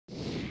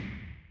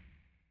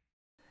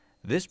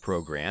This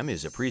program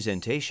is a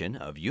presentation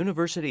of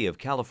University of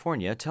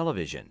California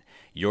Television.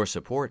 Your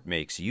support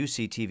makes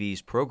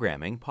UCTV's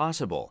programming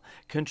possible.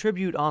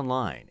 Contribute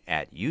online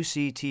at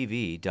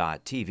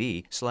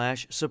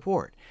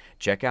uctv.tv/support.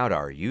 Check out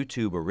our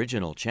YouTube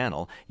original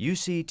channel,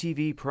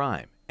 UCTV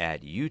Prime,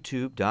 at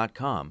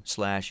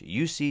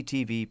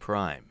youtube.com/UCTV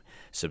Prime.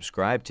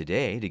 Subscribe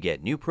today to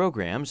get new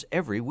programs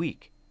every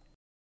week.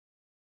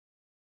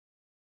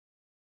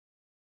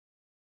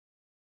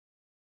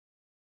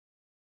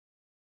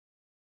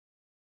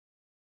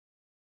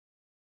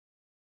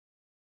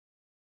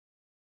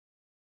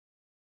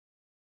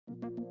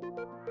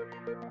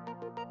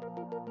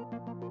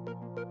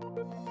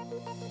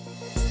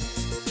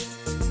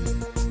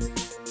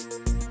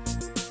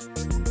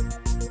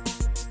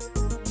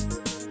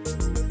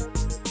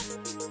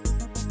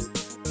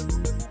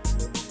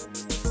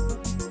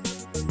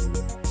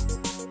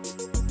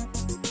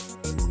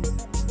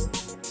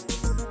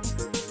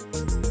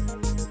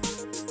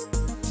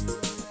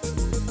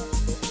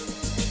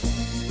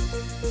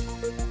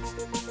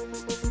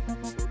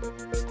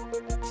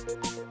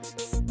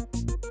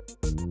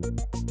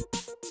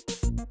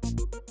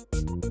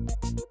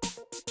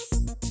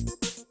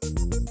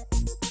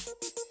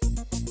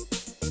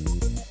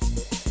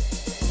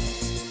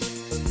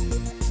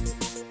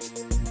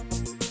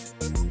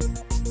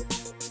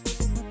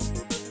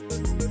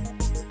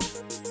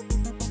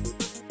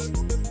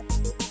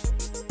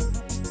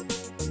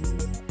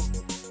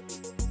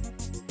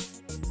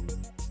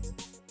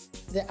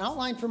 The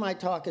outline for my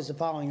talk is the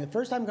following. The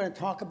first, I'm going to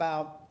talk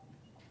about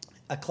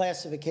a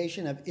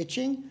classification of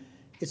itching.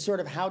 It's sort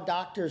of how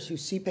doctors who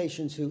see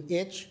patients who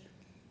itch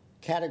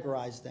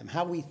categorize them,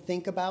 how we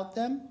think about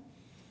them.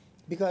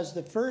 Because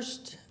the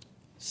first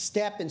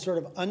step in sort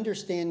of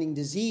understanding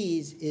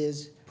disease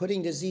is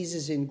putting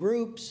diseases in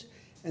groups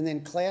and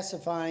then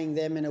classifying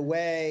them in a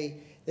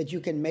way that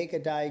you can make a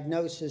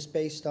diagnosis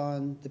based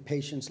on the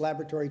patient's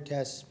laboratory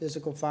tests,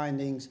 physical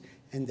findings,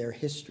 and their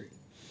history.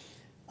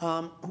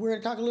 We're going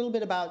to talk a little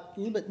bit about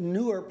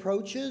newer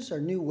approaches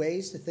or new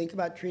ways to think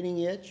about treating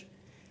itch.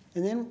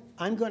 And then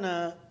I'm going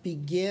to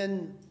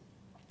begin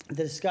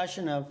the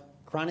discussion of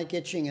chronic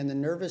itching and the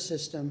nervous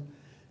system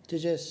to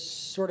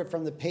just sort of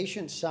from the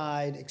patient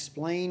side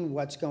explain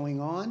what's going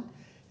on.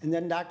 And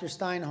then Dr.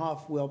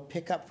 Steinhoff will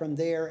pick up from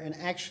there and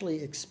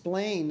actually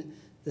explain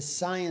the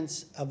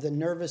science of the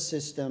nervous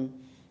system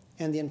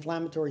and the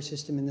inflammatory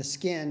system in the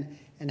skin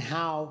and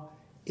how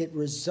it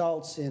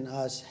results in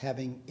us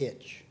having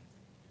itch.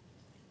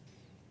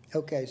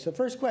 Okay, so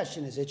first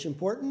question, is itch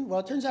important? Well,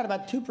 it turns out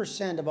about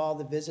 2% of all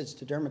the visits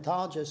to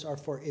dermatologists are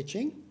for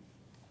itching.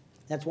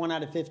 That's 1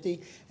 out of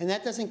 50. And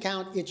that doesn't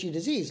count itchy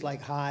disease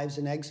like hives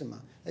and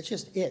eczema. That's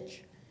just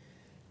itch.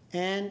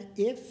 And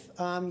if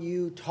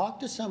you talk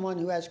to someone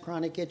who has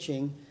chronic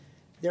itching,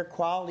 their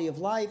quality of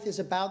life is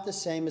about the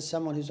same as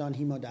someone who's on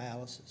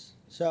hemodialysis.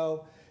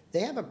 So they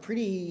have a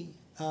pretty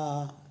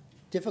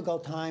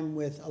difficult time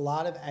with a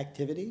lot of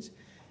activities.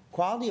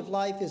 Quality of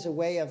life is a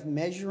way of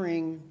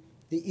measuring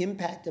the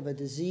impact of a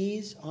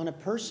disease on a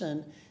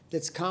person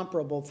that's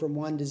comparable from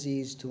one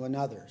disease to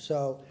another.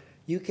 So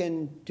you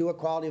can do a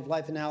quality of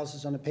life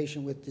analysis on a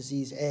patient with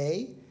disease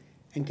A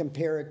and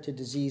compare it to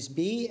disease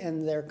B,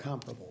 and they're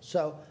comparable.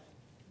 So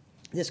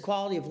this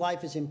quality of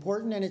life is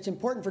important, and it's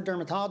important for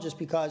dermatologists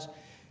because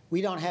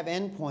we don't have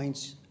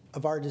endpoints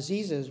of our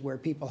diseases where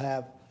people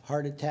have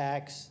heart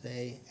attacks,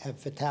 they have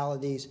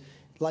fatalities,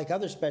 like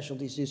other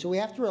specialties do. So we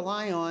have to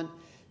rely on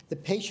the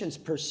patient's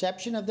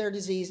perception of their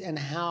disease and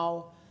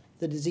how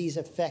the disease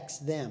affects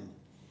them.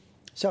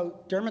 So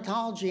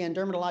dermatology and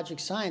dermatologic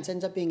science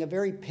ends up being a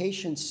very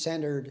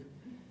patient-centered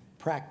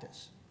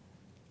practice.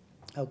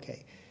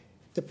 Okay.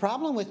 The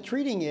problem with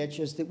treating itch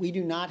is that we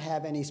do not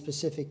have any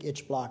specific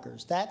itch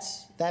blockers.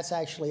 That's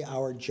actually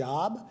our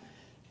job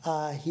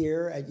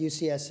here at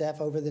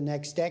UCSF over the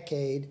next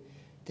decade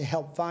to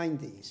help find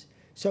these.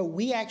 So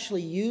we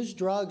actually use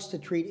drugs to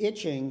treat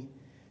itching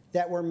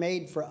that were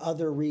made for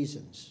other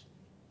reasons.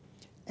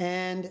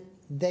 And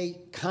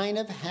they kind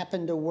of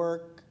happen to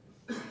work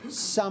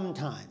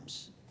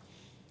sometimes,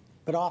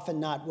 but often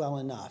not well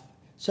enough.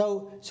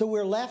 So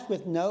we're left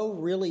with no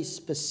really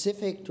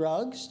specific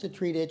drugs to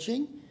treat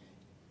itching.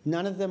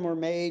 None of them were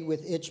made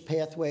with itch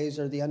pathways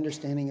or the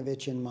understanding of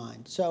itch in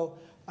mind. So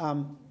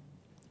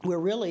we're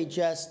really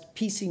just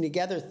piecing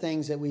together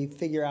things that we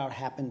figure out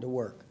happen to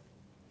work.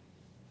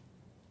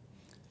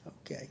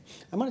 Okay.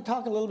 I'm going to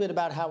talk a little bit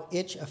about how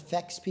itch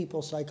affects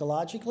people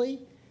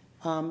psychologically.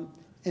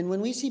 And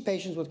when we see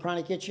patients with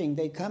chronic itching,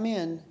 they come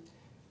in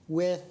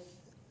with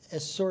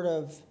a sort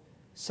of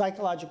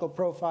psychological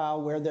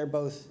profile where they're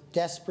both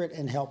desperate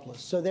and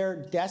helpless. So they're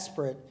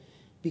desperate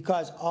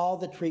because all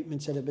the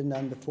treatments that have been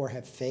done before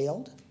have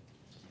failed.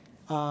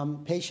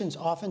 Patients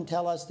often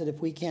tell us that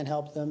if we can't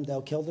help them,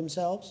 they'll kill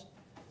themselves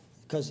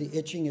because the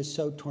itching is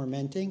so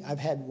tormenting. I've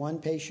had one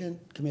patient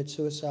commit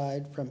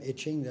suicide from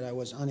itching that I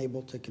was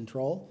unable to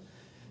control.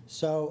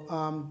 So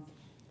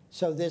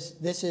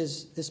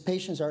these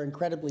patients are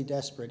incredibly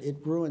desperate. It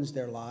ruins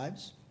their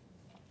lives.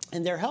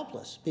 And they're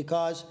helpless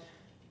because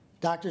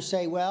Doctors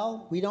say,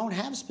 well, we don't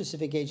have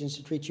specific agents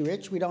to treat your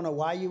itch. We don't know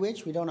why you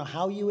itch. We don't know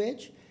how you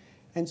itch.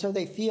 And so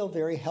they feel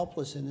very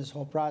helpless in this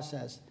whole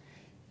process.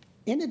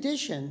 In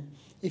addition,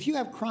 if you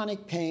have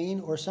chronic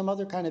pain or some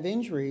other kind of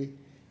injury,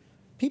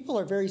 people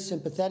are very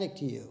sympathetic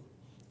to you.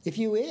 If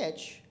you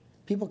itch,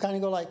 people kind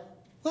of go like,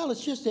 well,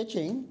 it's just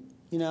itching,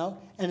 you know,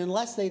 and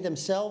unless they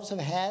themselves have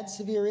had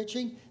severe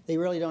itching, they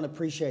really don't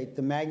appreciate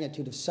the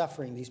magnitude of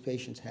suffering these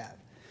patients have.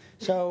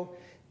 So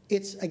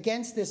it's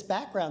against this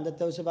background that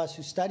those of us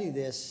who study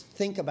this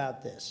think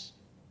about this.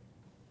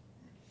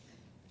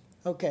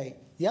 Okay,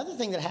 the other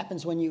thing that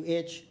happens when you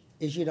itch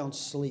is you don't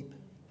sleep,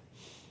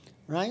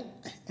 right?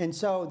 And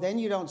so then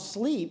you don't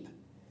sleep,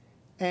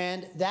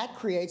 and that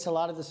creates a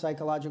lot of the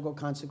psychological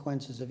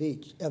consequences of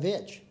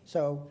itch.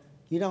 So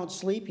you don't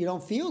sleep, you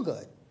don't feel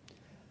good.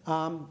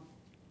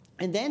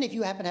 And then if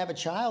you happen to have a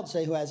child,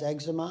 say, who has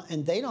eczema,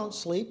 and they don't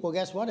sleep, well,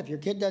 guess what? If your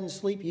kid doesn't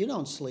sleep, you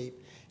don't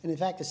sleep. And in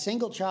fact, a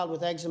single child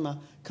with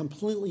eczema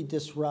completely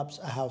disrupts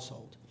a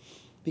household.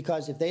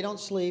 Because if they don't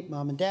sleep,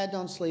 mom and dad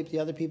don't sleep, the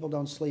other people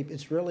don't sleep,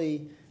 it's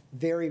really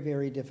very,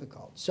 very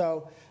difficult.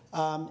 So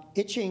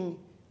itching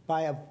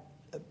by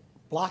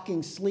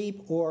blocking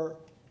sleep or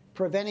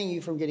preventing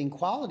you from getting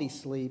quality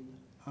sleep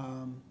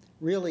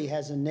really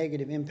has a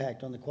negative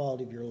impact on the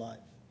quality of your life.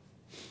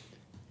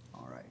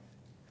 All right.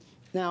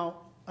 Now,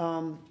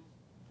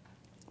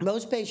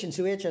 most patients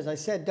who itch, as I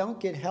said, don't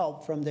get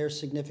help from their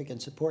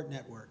significant support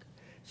network.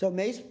 So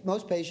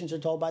most patients are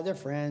told by their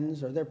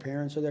friends or their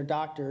parents or their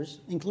doctors,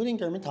 including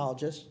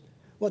dermatologists,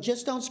 well,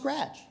 just don't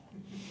scratch.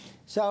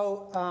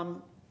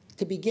 So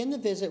to begin the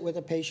visit with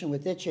a patient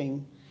with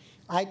itching,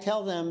 I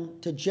tell them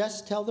to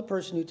just tell the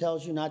person who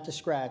tells you not to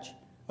scratch,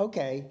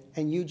 okay,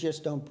 and you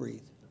just don't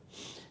breathe.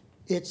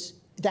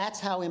 That's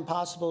how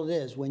impossible it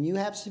is. When you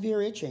have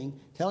severe itching,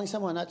 telling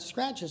someone not to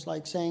scratch is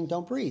like saying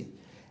don't breathe.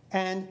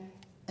 And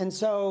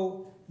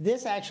so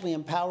this actually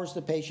empowers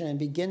the patient and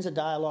begins a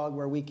dialogue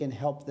where we can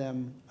help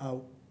them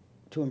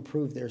to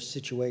improve their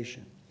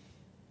situation.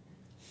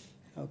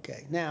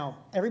 Okay, now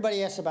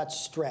everybody asks about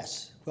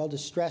stress. Well,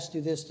 does stress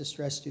do this? Does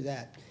stress do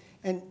that?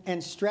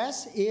 And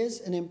stress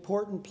is an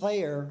important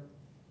player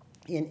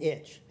in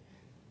itch,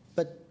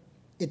 but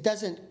it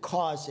doesn't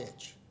cause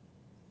itch.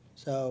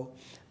 So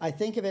I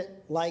think of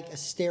it like a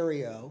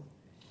stereo.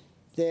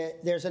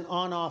 There's an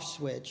on-off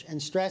switch,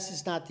 and stress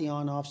is not the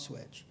on-off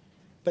switch.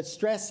 But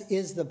stress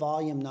is the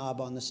volume knob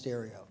on the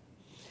stereo.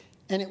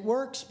 And it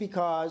works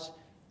because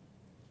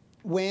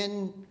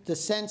when the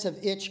sense of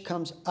itch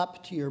comes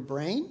up to your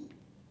brain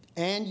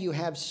and you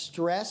have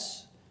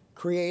stress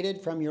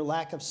created from your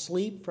lack of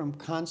sleep, from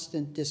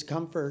constant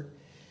discomfort,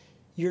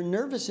 your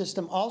nervous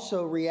system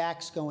also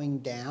reacts going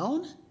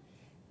down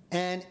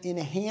and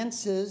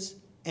enhances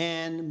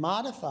and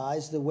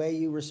modifies the way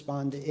you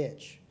respond to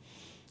itch.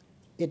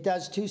 It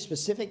does two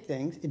specific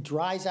things. It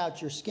dries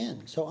out your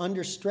skin. So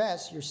under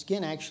stress, your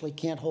skin actually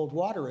can't hold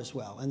water as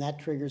well, and that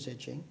triggers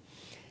itching.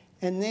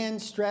 And then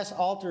stress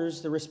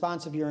alters the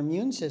response of your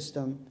immune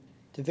system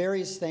to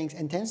various things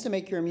and tends to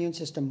make your immune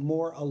system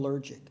more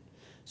allergic.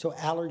 So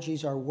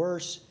allergies are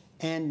worse,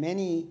 and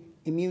many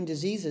immune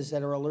diseases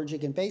that are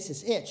allergic in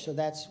basis itch, so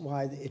that's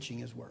why the itching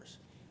is worse.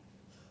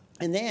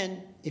 And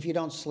then, if you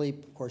don't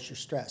sleep, of course, you're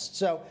stressed.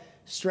 So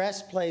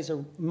stress plays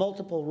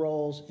multiple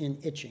roles in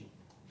itching.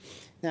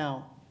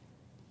 Now,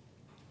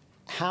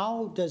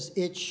 how does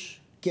itch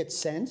get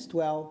sensed?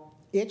 Well,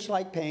 itch,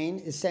 like pain,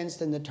 is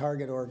sensed in the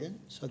target organ,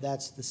 so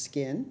that's the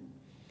skin.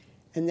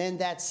 And then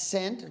that's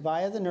sent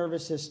via the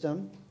nervous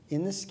system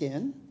in the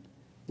skin,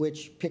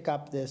 which pick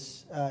up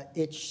this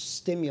itch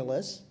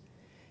stimulus.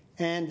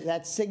 And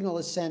that signal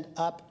is sent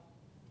up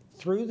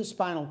through the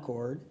spinal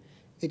cord.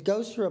 It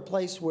goes through a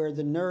place where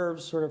the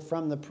nerves sort of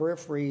from the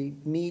periphery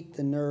meet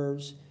the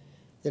nerves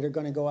that are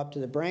going to go up to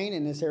the brain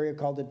in this area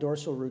called the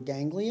dorsal root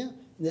ganglia.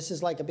 This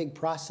is like a big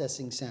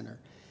processing center.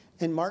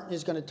 And Martin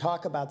is going to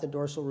talk about the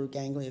dorsal root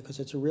ganglia because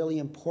it's a really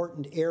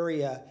important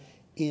area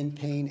in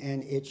pain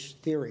and itch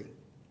theory.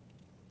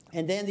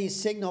 And then these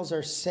signals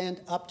are sent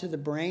up to the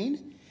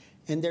brain,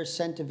 and they're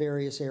sent to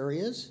various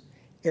areas.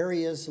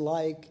 Areas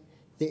like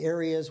the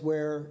areas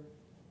where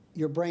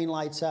your brain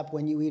lights up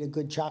when you eat a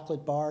good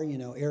chocolate bar, you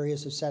know,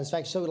 areas of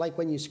satisfaction. So like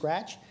when you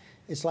scratch,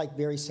 it's like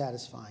very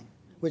satisfying,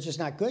 which is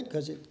not good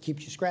because it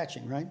keeps you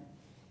scratching, right?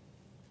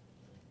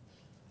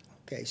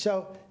 Okay,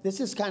 so this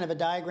is kind of a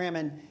diagram,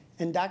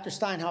 and Dr.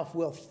 Steinhoff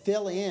will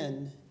fill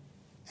in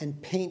and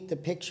paint the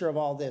picture of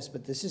all this,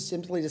 but this is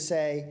simply to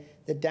say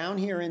that down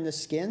here in the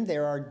skin,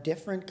 there are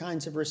different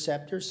kinds of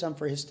receptors, some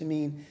for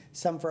histamine,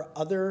 some for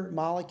other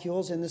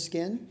molecules in the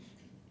skin.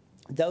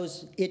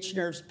 Those itch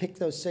nerves pick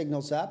those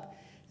signals up,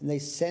 and they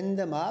send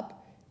them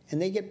up,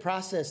 and they get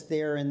processed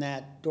there in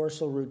that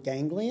dorsal root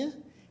ganglia,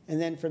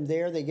 and then from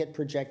there they get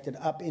projected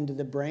up into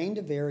the brain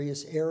to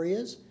various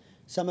areas.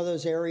 Some of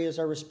those areas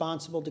are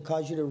responsible to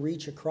cause you to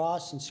reach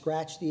across and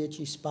scratch the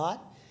itchy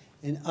spot,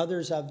 and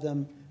others of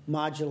them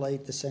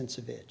modulate the sense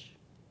of itch.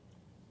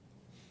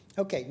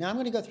 Okay, now I'm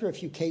going to go through a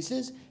few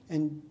cases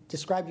and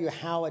describe to you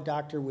how a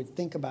doctor would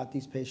think about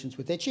these patients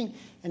with itching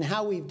and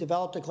how we've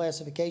developed a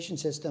classification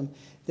system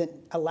that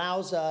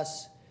allows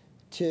us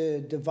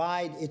to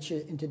divide itch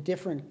into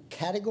different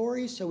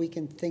categories so we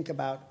can think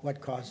about what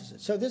causes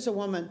it. So this is a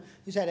woman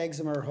who's had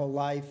eczema her whole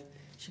life.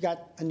 She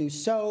got a new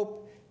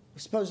soap,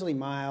 supposedly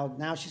mild.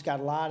 Now she's got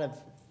a lot of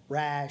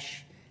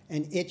rash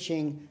and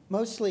itching,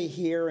 mostly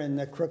here in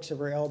the crooks of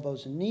her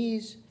elbows and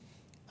knees,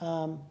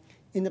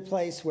 in the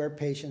place where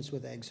patients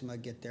with eczema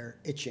get their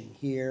itching,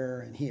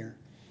 here and here.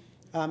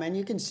 And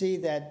you can see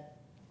that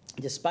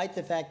despite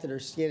the fact that her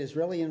skin is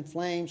really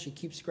inflamed, she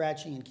keeps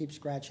scratching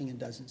and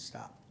doesn't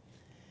stop.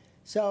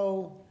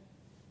 So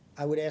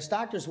I would ask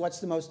doctors, what's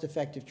the most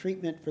effective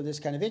treatment for this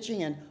kind of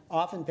itching? And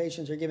often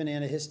patients are given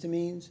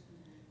antihistamines.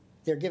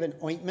 They're given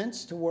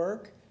ointments to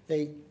work.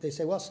 They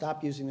say, well,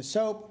 stop using the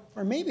soap.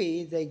 Or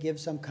maybe they give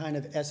some kind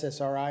of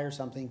SSRI or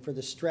something for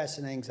the stress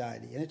and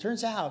anxiety. And it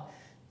turns out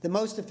the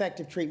most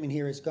effective treatment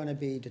here is going to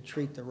be to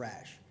treat the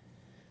rash.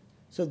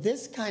 So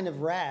this kind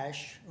of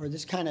rash, or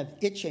this kind of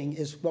itching,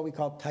 is what we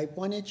call type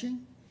 1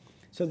 itching.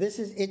 So this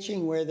is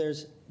itching where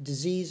there's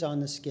disease on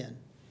the skin.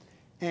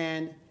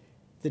 And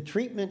the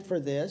treatment for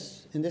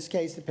this, in this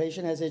case, the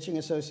patient has itching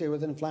associated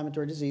with an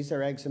inflammatory disease,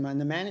 their eczema,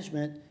 and the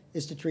management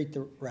is to treat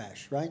the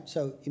rash, right?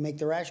 So you make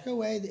the rash go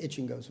away, the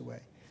itching goes away.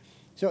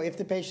 So if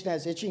the patient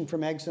has itching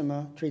from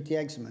eczema, treat the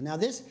eczema. Now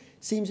this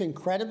seems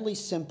incredibly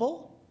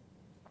simple,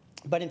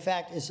 but in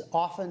fact is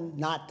often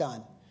not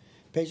done.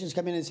 Patients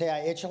come in and say,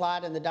 I itch a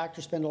lot, and the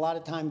doctors spend a lot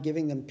of time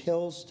giving them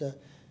pills to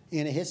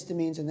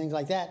antihistamines and things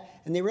like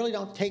that, and they really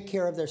don't take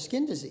care of their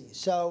skin disease.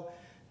 So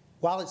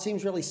while it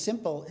seems really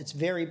simple, it's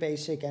very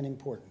basic and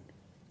important.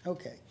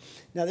 Okay,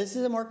 now this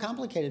is a more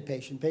complicated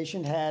patient.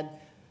 Patient had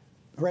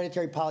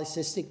hereditary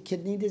polycystic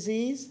kidney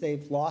disease.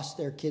 They've lost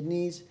their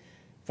kidneys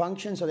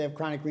function, so they have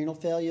chronic renal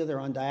failure. They're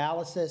on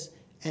dialysis,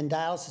 and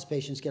dialysis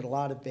patients get a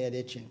lot of bad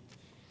itching.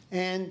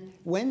 And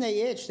when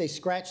they itch, they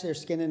scratch their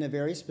skin in a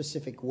very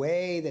specific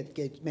way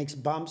that makes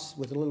bumps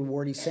with little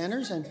warty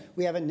centers, and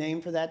we have a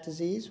name for that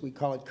disease. We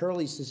call it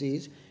Curley's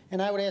disease.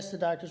 And I would ask the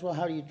doctors, well,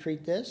 how do you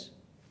treat this?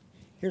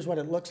 Here's what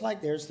it looks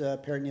like. There's the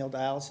peritoneal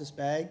dialysis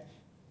bag.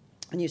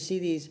 And you see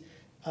these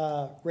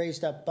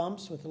raised up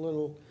bumps with a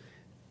little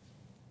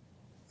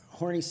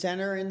horny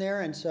center in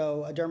there, and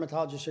so a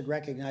dermatologist should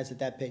recognize that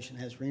that patient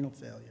has renal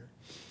failure.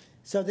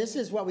 So this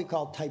is what we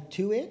call type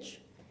 2 itch.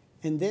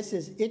 And this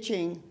is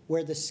itching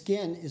where the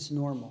skin is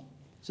normal.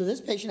 So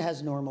this patient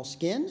has normal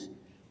skin,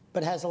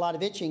 but has a lot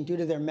of itching due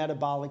to their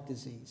metabolic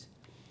disease.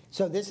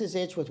 So this is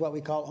itch with what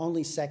we call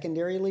only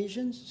secondary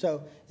lesions.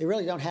 So they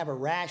really don't have a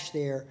rash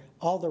there.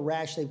 All the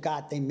rash they've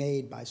got, they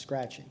made by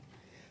scratching.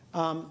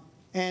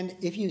 And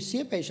if you see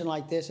a patient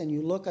like this and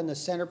you look on the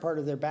center part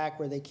of their back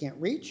where they can't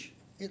reach,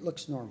 it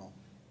looks normal.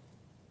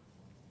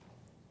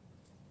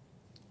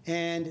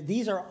 And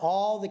these are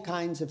all the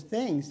kinds of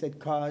things that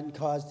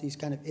cause these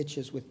kind of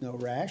itches with no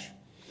rash.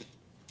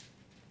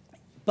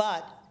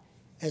 But,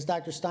 as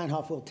Dr.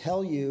 Steinhoff will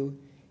tell you,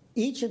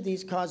 each of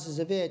these causes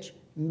of itch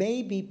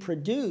may be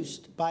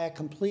produced by a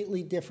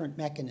completely different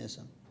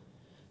mechanism.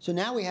 So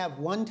now we have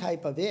one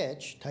type of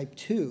itch, type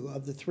 2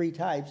 of the 3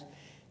 types,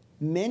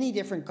 many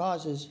different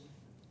causes,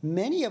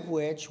 many of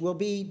which will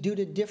be due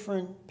to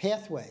different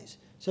pathways.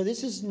 So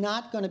this is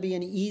not going to be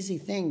an easy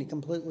thing to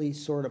completely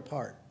sort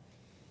apart.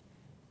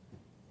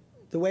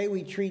 The way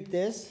we treat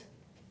this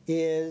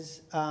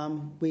is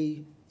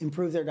we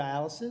improve their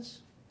dialysis.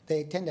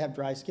 They tend to have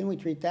dry skin. We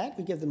treat that.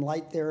 We give them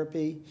light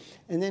therapy.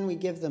 And then we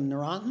give them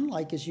Neurontin,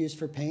 like is used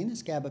for pain,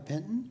 is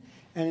gabapentin.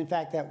 And in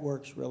fact, that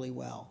works really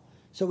well.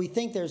 So we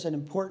think there's an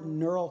important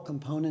neural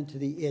component to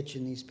the itch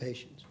in these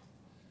patients.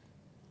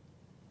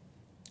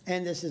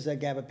 And this is a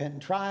gabapentin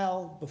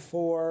trial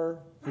before,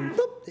 and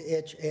boop, the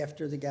itch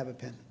after the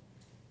gabapentin.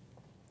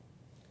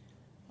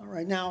 All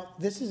right, now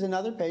this is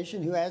another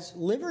patient who has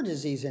liver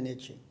disease and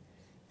itching.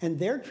 And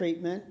their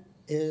treatment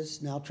is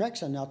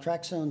naltrexone.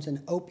 Naltrexone's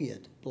an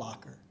opiate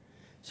blocker.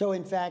 So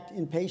in fact,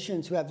 in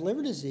patients who have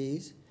liver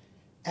disease,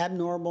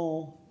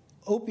 abnormal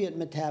opiate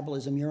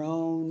metabolism, your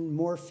own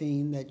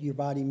morphine that your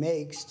body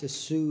makes to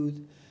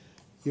soothe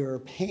your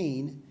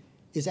pain,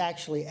 is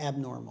actually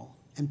abnormal.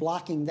 And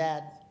blocking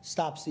that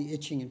stops the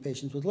itching in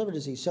patients with liver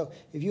disease. So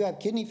if you have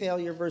kidney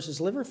failure versus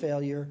liver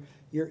failure,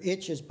 your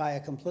itch is by a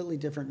completely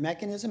different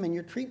mechanism, and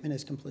your treatment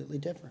is completely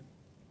different.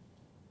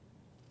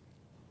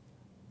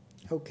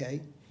 Okay.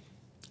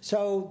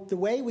 So the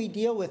way we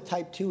deal with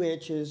type 2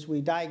 itch is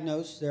we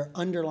diagnose their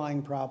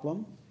underlying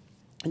problem,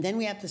 and then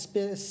we have to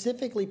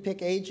specifically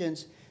pick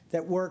agents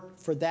that work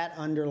for that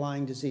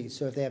underlying disease.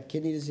 So if they have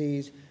kidney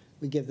disease,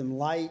 we give them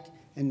light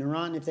and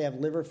Neurontin. If they have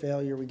liver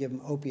failure, we give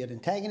them opiate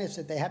antagonists.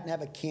 If they happen to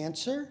have a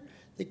cancer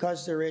that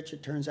causes their itch,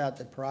 it turns out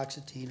that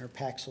paroxetine or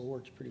Paxil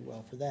works pretty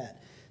well for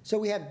that. So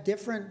we have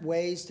different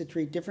ways to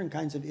treat different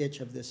kinds of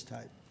itch of this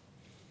type.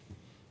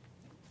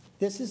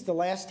 This is the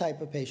last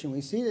type of patient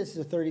we see. This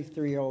is a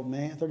 34-year-old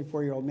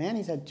man.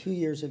 He's had 2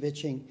 years of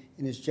itching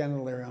in his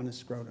genital area on his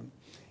scrotum.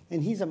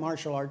 And he's a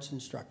martial arts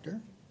instructor.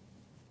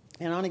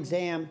 And on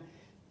exam,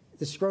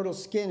 The scrotal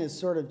skin is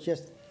sort of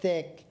just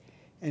thick,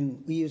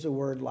 and we use a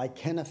word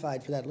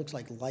lichenified for that. It looks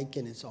like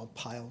lichen, it's all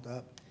piled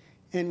up.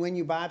 And when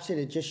you biopsy it,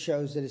 it just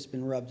shows that it's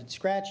been rubbed and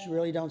scratched. You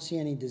really don't see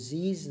any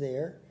disease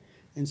there.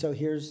 And so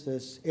here's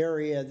this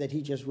area that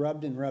he just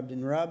rubbed and rubbed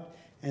and rubbed,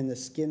 and the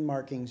skin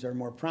markings are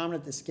more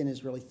prominent. The skin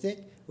is really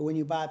thick, but when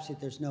you biopsy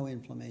it, there's no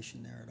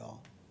inflammation there at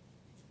all.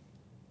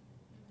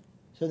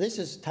 So this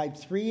is type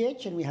 3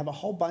 itch, and we have a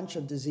whole bunch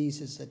of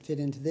diseases that fit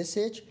into this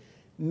itch.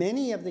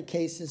 Many of the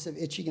cases of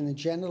itching in the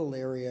genital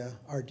area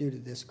are due to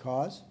this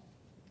cause.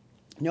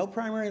 No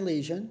primary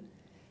lesion,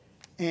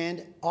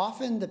 and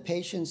often the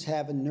patients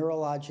have a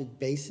neurologic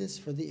basis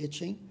for the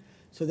itching.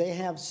 So they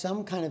have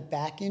some kind of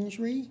back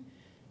injury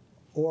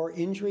or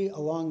injury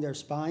along their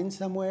spine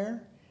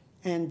somewhere,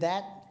 and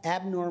that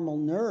abnormal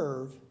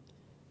nerve,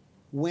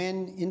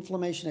 when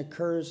inflammation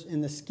occurs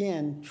in the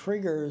skin,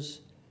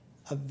 triggers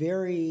a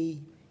very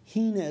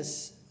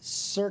heinous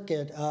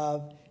circuit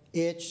of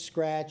itch,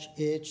 scratch,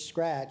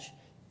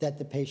 that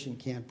the patient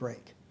can't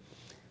break.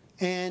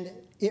 And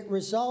it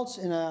results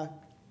in a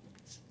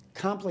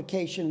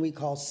complication we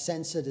call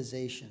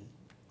sensitization.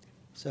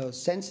 So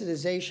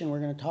sensitization we're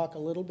going to talk a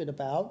little bit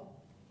about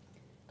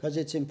because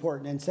it's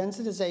important. And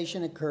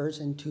sensitization occurs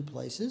in two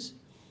places.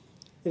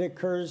 It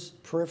occurs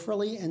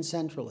peripherally and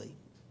centrally.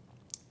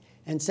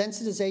 And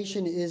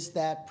sensitization is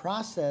that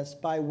process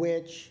by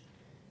which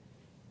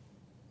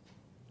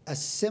a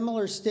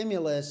similar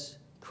stimulus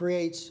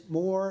creates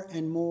more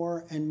and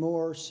more and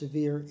more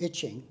severe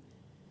itching.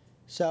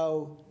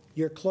 So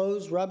your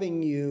clothes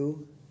rubbing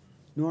you,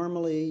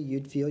 normally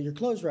you'd feel your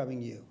clothes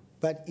rubbing you.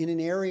 But in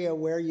an area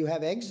where you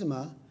have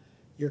eczema,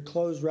 your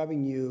clothes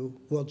rubbing you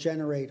will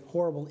generate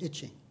horrible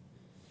itching.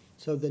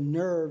 So the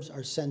nerves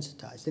are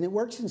sensitized. And it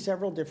works in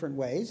several different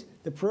ways.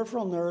 The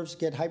peripheral nerves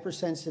get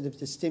hypersensitive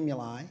to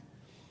stimuli,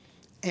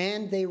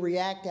 and they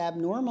react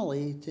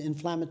abnormally to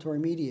inflammatory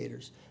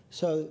mediators.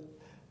 So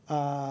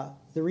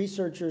the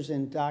researchers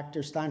in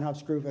Dr.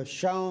 Steinhoff's group have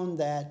shown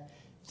that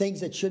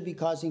things that should be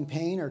causing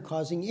pain are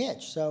causing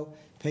itch. So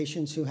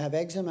patients who have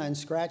eczema and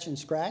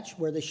scratch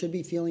where they should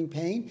be feeling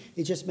pain,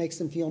 it just makes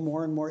them feel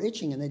more and more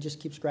itching, and they just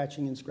keep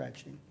scratching and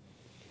scratching.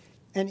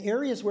 And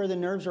areas where the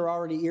nerves are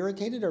already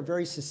irritated are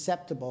very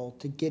susceptible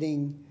to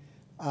getting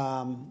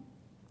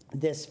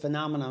this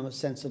phenomenon of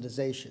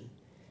sensitization.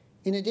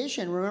 In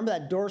addition, remember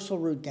that dorsal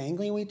root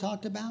ganglion we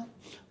talked about?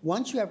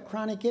 Once you have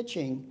chronic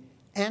itching,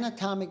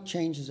 anatomic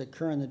changes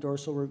occur in the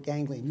dorsal root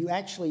ganglion. You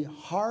actually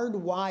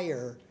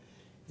hardwire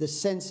the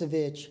sense of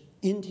itch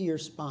into your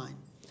spine.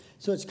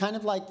 So it's kind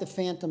of like the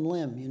phantom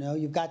limb, you know?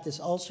 You've got this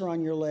ulcer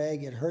on your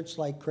leg, it hurts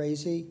like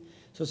crazy.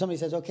 So somebody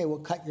says, okay, we'll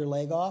cut your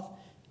leg off.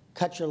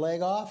 Cut your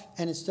leg off,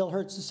 and it still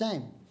hurts the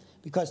same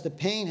because the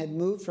pain had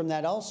moved from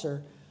that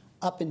ulcer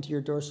up into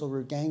your dorsal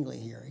root ganglion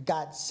here. It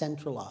got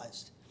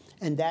centralized,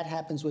 and that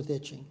happens with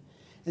itching.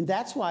 And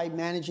that's why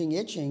managing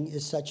itching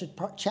is such a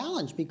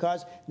challenge,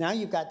 because now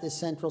you've got this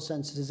central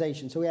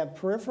sensitization. So we have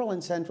peripheral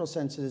and central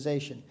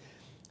sensitization.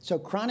 So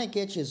chronic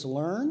itch is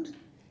learned,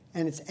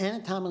 and it's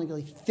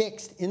anatomically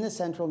fixed in the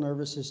central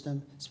nervous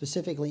system,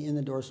 specifically in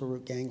the dorsal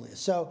root ganglia.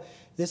 So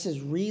this is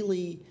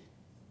really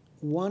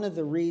one of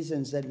the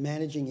reasons that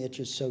managing itch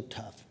is so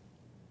tough.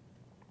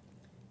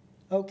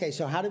 Okay,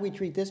 so how do we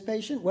treat this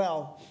patient?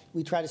 Well,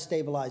 we try to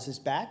stabilize his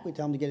back. We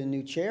tell him to get a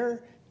new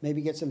chair,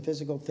 maybe get some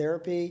physical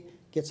therapy,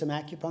 get some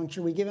acupuncture.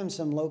 We give him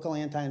some local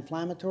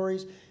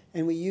anti-inflammatories,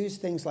 and we use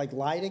things like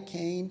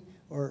lidocaine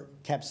or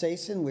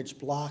capsaicin, which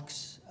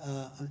blocks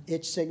an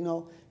itch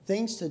signal,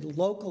 things to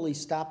locally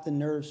stop the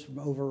nerves from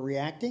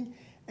overreacting.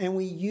 And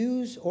we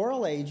use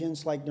oral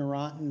agents like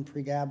Neurontin,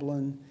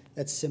 pregabalin,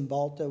 that's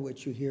Cymbalta,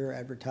 which you hear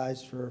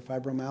advertised for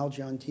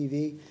fibromyalgia on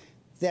TV,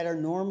 that are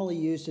normally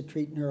used to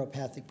treat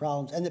neuropathic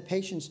problems. And the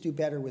patients do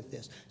better with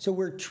this. So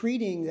we're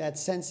treating that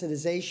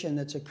sensitization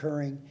that's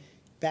occurring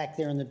back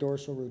there in the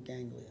dorsal root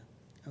ganglia.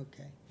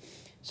 Okay.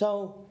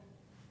 So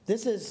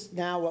this is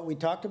now what we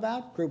talked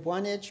about, group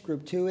 1 itch,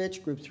 group 2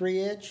 itch, group 3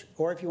 itch,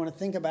 or if you want to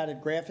think about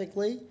it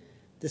graphically,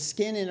 the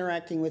skin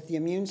interacting with the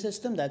immune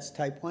system, that's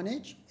type 1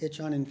 itch, itch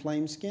on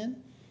inflamed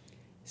skin.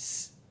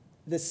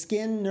 The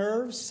skin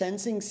nerve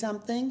sensing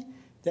something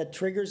that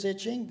triggers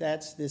itching,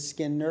 that's the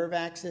skin nerve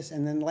axis.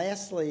 And then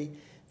lastly,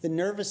 the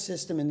nervous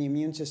system and the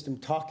immune system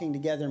talking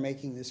together,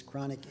 making this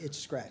chronic itch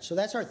scratch. So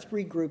that's our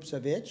 3 groups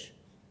of itch.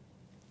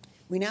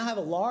 We now have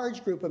a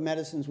large group of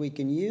medicines we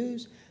can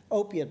use,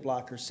 opiate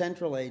blockers,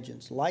 central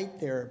agents, light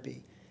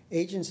therapy,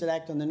 agents that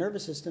act on the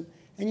nervous system.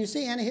 And you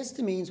see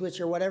antihistamines, which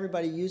are what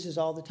everybody uses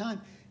all the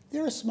time.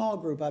 They're a small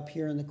group up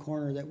here in the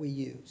corner that we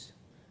use.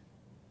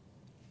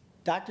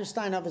 Dr.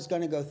 Steinhoff is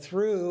going to go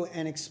through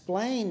and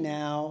explain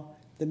now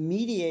the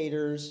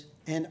mediators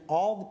and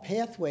all the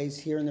pathways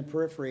here in the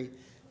periphery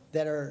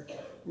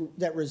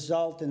that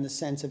result in the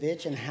sense of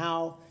itch and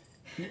how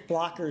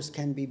blockers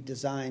can be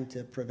designed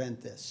to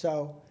prevent this.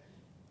 So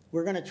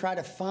we're going to try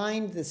to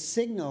find the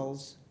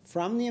signals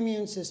from the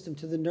immune system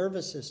to the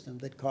nervous system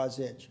that cause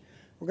itch.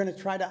 We're going to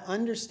try to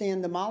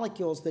understand the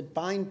molecules that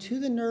bind to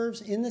the nerves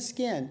in the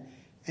skin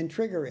and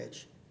trigger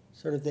itch,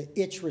 sort of the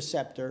itch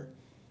receptor.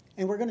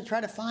 And we're going to try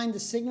to find the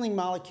signaling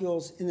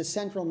molecules in the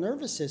central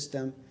nervous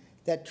system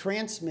that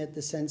transmit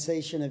the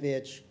sensation of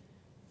itch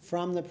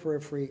from the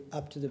periphery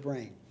up to the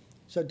brain.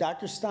 So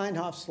Dr.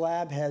 Steinhoff's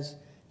lab has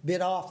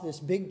bit off this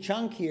big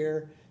chunk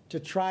here to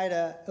try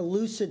to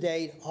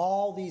elucidate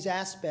all these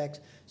aspects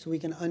so we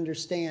can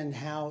understand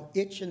how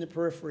itch in the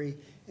periphery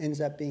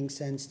ends up being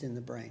sensed in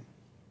the brain.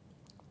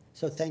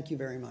 So thank you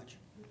very much.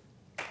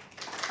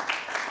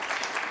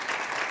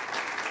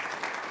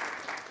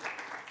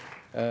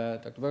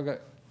 Dr.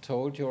 Berger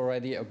told you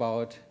already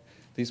about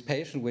these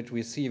patients which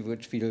we see,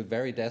 which feel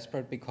very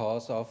desperate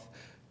because of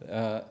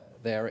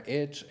their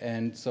itch,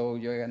 and so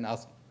you can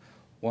ask,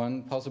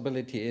 one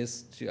possibility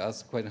is to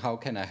ask, how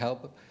can I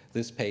help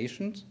this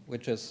patient,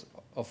 which is,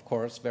 of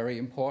course, very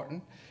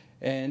important.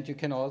 And you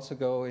can also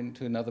go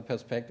into another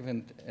perspective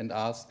and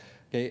ask,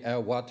 okay,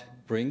 what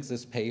brings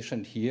this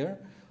patient here?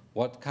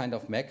 What kind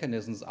of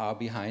mechanisms are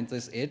behind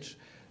this itch,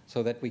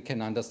 so that we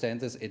can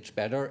understand this itch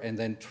better and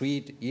then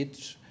treat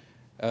each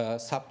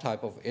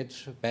subtype of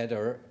itch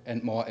better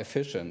and more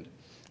efficient.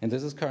 And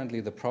this is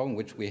currently the problem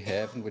which we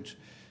have, and which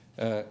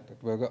Dr.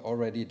 Berger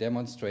already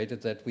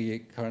demonstrated, that we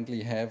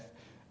currently have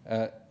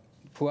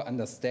poor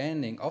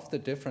understanding of the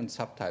different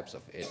subtypes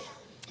of itch.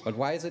 But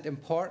why is it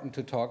important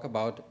to talk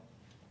about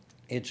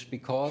itch?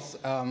 Because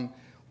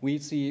we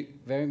see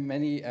very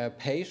many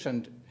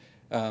patients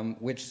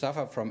which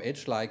suffer from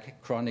itch,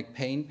 like chronic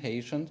pain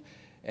patients,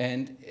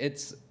 and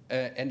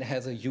it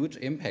has a huge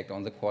impact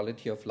on the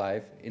quality of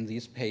life in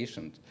these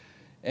patients.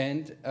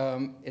 And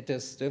it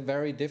is still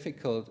very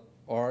difficult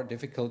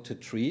to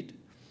treat.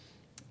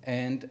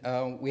 And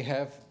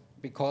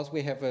because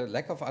we have a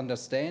lack of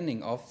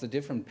understanding of the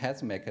different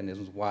path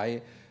mechanisms,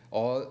 why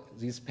all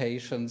these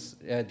patients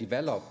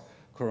develop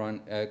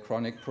chronic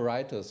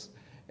pruritus.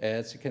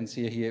 As you can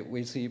see here,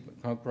 we see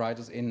chronic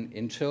pruritus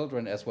in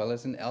children as well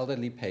as in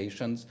elderly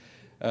patients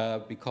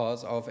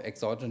because of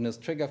exogenous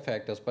trigger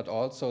factors, but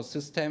also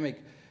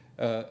systemic,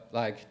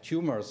 like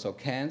tumors or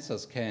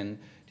cancers can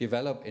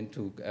develop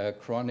into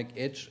chronic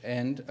itch,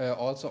 and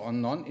also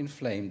on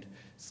non-inflamed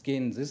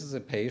skin. This is a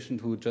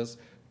patient who just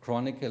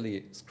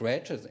chronically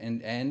scratches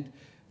and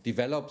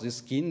develops the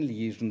skin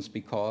lesions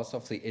because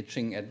of the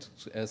itching and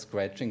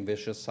scratching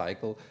vicious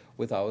cycle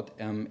without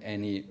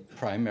any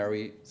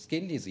primary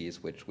skin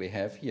disease, which we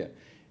have here.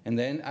 And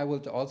then I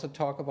will also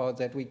talk about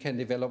that we can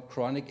develop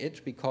chronic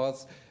itch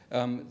because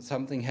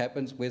something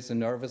happens with the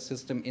nervous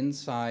system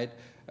inside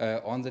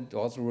on the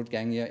dorsal root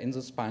ganglia, in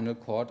the spinal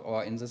cord,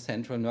 or in the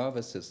central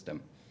nervous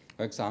system.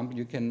 For example,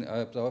 you can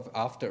observe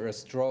after a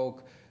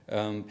stroke,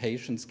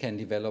 patients can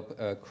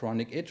develop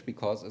chronic itch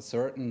because a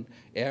certain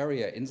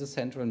area in the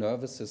central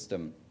nervous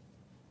system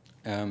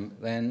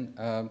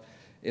then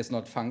is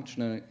not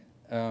functioning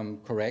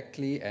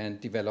correctly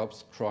and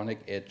develops chronic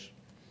itch.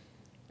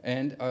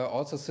 And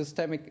also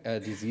systemic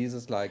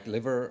diseases like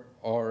liver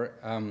or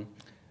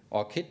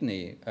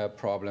kidney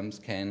problems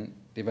can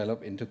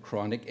develop into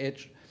chronic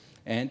itch.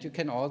 And you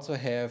can also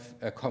have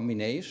a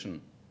combination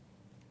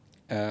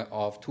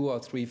of 2 or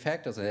 3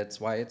 factors, and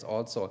that's why it's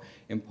also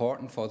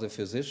important for the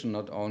physician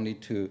not only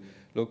to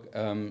look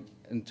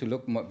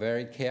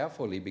very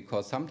carefully,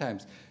 because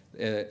sometimes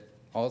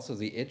also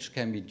the itch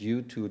can be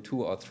due to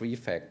 2 or 3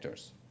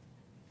 factors.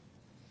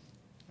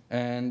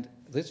 And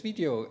this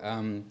video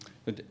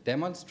would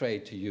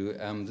demonstrate to you,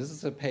 this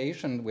is a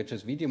patient which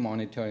is video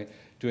monitoring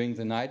during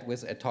the night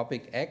with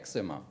atopic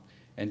eczema.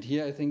 And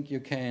here I think you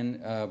can,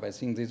 by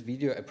seeing this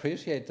video,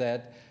 appreciate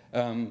that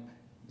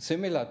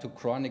similar to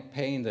chronic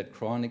pain, that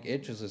chronic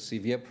itch is a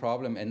severe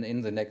problem, and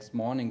in the next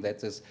morning that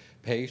this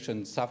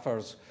patient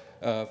suffers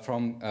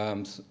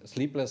from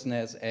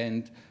sleeplessness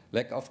and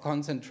lack of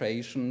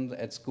concentration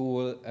at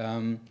school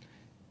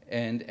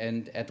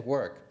and at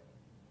work.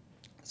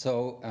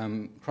 So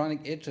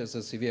chronic itch is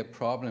a severe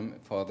problem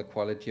for the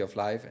quality of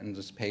life in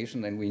this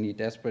patient, and we need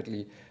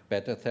desperately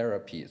better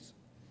therapies.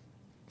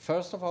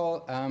 First of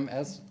all,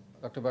 as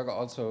Dr. Berger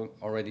also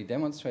already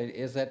demonstrated,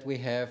 is that we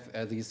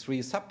have these 3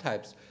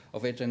 subtypes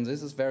of itch, and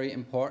this is very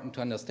important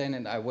to understand,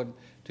 and I want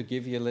to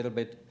give you a little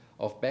bit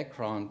of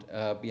background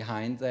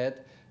behind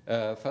that.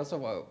 First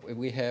of all,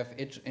 we have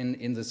itch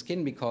in the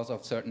skin because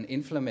of certain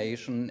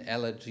inflammation,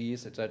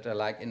 allergies, etc.,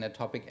 like in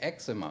atopic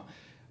eczema,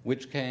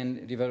 which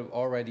can develop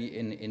already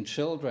in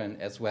children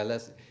as well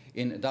as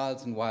in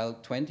adults. And while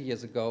 20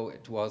 years ago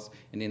it was,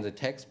 and in the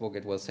textbook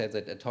it was said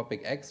that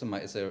atopic eczema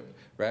is a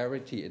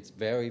rarity, it's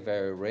very,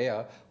 very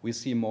rare, we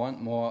see more and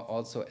more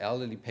also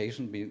elderly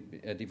patients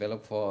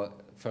develop for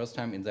first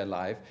time in their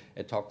life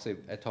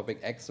atopic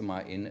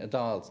eczema in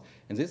adults.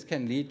 And this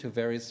can lead to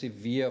very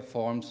severe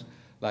forms,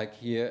 like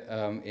here,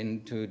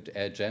 into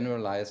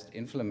generalized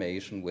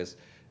inflammation with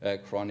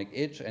chronic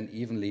itch, and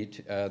even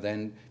lead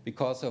then,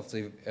 because of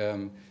the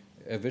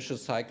a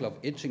vicious cycle of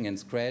itching and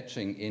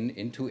scratching,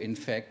 into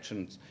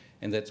infections.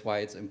 And that's why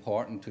it's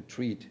important to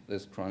treat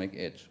this chronic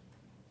itch.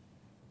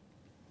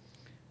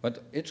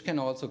 But itch can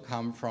also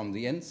come from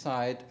the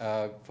inside,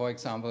 for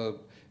example,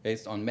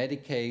 based on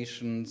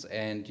medications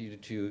and due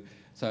to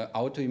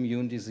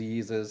autoimmune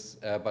diseases,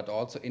 but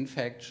also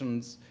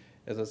infections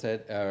as I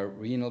said,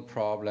 renal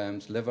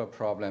problems, liver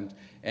problems,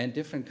 and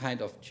different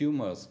kind of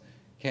tumors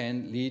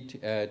can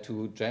lead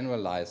to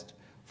generalized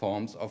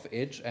forms of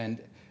itch.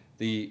 And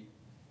the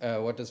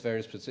what is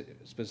very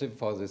specific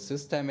for the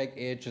systemic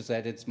itch is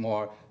that it's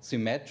more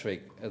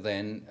symmetric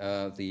than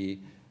the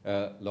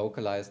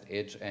localized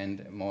itch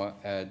and more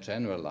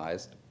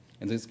generalized.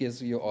 And this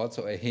gives you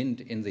also a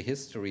hint in the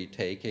history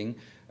taking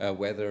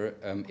whether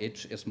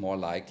itch is more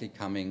likely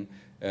coming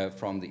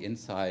from the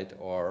inside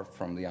or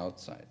from the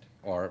outside,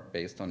 or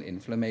based on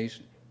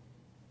inflammation.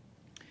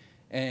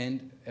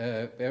 And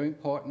very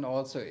important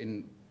also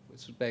in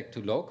respect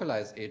to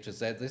localized itch is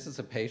that this is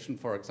a patient,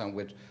 for example,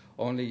 which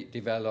only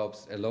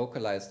develops a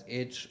localized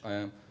itch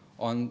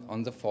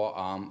on the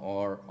forearm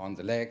or on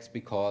the legs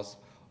because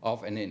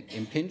of an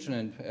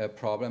impingement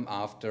problem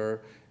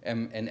after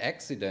an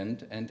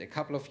accident. And a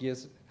couple of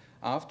years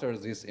after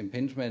this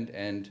impingement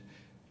and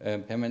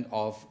impairment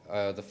of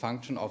the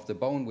function of the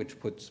bone, which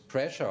puts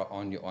pressure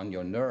on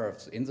your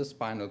nerves in the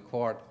spinal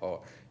cord or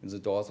in the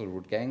dorsal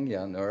root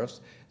ganglia nerves,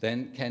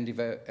 then can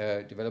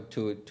develop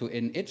to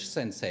an itch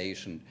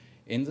sensation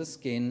in the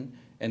skin.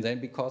 And then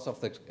because of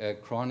the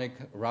chronic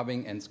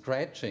rubbing and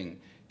scratching,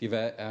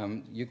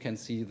 you can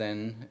see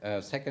then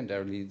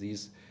secondarily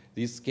these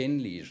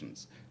skin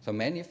lesions. So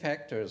many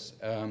factors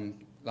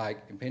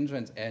like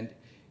impingements and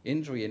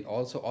injury and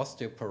also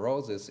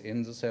osteoporosis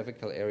in the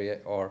cervical area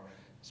or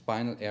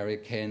spinal area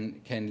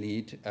can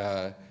lead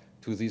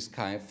to these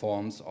kind of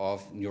forms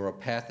of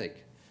neuropathic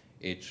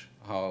itch,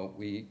 how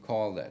we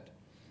call that.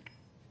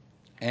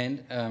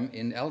 And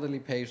in elderly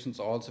patients,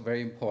 also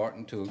very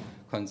important to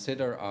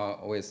consider are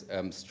always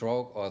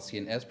stroke or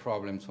CNS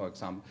problems, for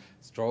example.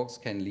 Strokes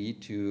can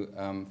lead to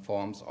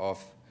forms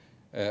of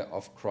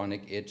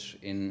chronic itch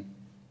in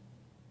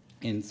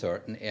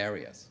certain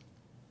areas.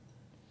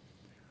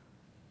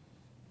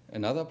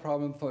 Another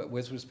problem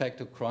with respect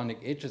to chronic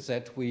itch is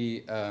that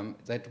we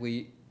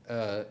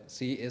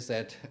see is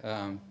that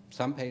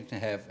some patients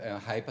have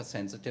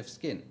hypersensitive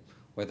skin,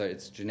 whether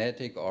it's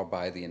genetic or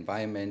by the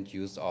environment,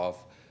 use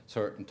of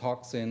certain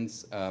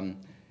toxins.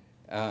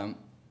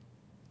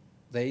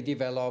 They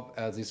develop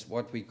this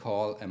what we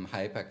call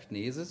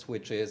hyperkinesis,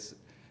 which is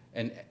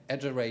an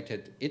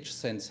exaggerated itch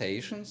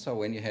sensation. So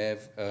when you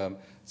have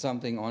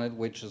something on it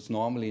which is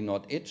normally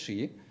not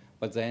itchy,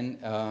 but then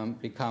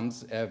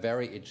becomes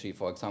very itchy.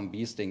 For example,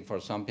 bee sting for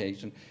some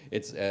patients,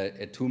 it's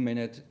a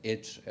 2-minute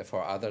itch.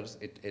 For others,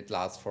 it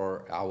lasts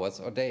for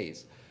hours or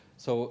days.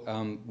 So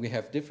we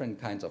have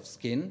different kinds of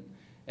skin,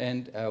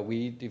 and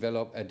we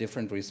develop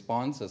different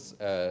responses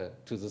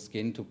to the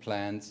skin, to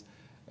plants.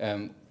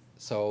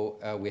 So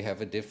we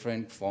have a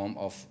different form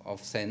of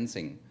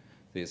sensing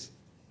this.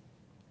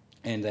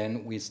 And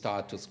then we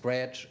start to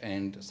scratch,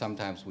 and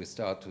sometimes we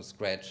start to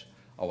scratch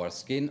our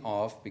skin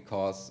off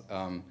because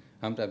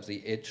sometimes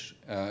the itch,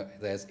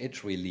 there's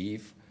itch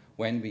relief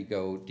when we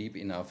go deep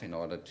enough in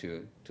order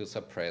to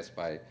suppress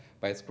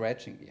by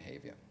scratching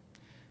behavior.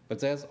 But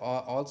there's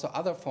also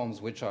other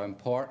forms which are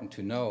important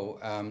to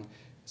know.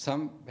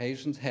 Some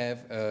patients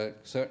have a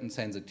certain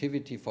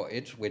sensitivity for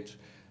itch,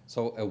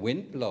 so a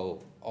wind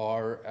blow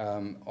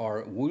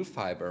or wool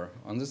fiber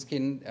on the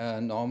skin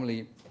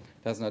normally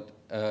does not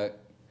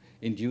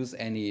induce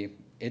any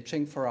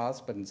itching for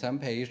us, but in some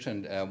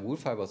patients, wool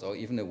fibers or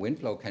even a wind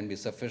blow can be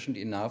sufficient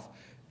enough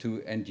to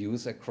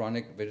induce a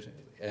chronic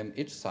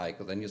itch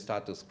cycle. Then you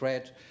start to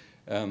scratch,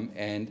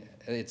 and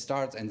it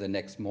starts, and the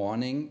next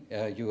morning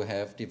you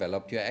have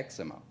developed your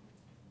eczema.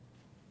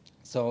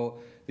 So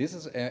this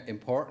is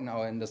important,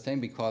 I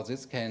understand, because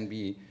this can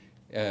be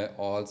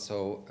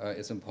also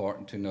is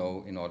important to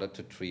know in order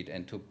to treat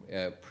and to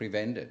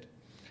prevent it.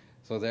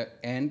 So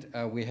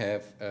we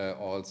have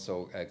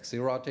also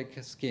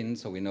xerotic skin.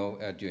 So we know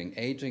during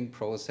aging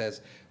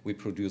process we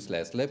produce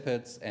less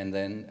lipids, and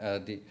then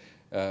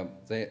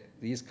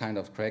these kind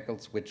of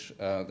crackles, which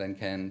then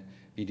can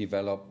be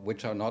developed,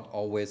 which are not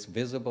always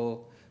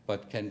visible,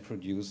 but can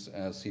produce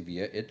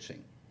severe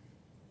itching.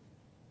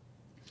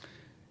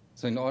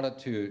 So in order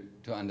to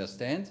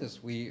understand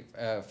this, we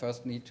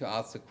first need to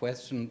ask the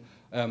question,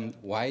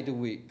 why do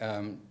we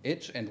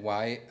itch, and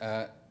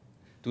why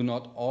do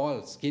not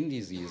all skin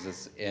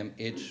diseases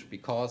itch?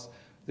 Because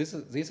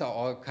these are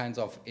all kinds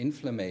of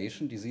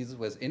inflammation, diseases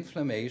with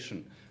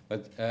inflammation.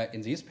 But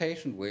in these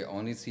patients, we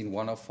only seen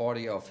 1 of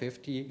 40 or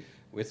 50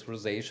 with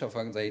rosacea. For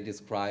example, they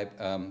describe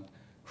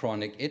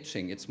chronic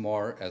itching. It's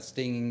more a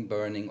stinging,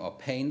 burning, or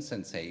pain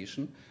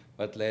sensation,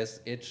 but less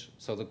itch.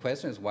 So the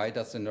question is, why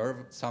does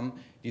some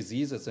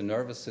diseases, the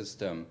nervous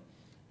system,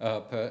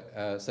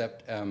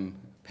 percept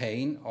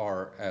pain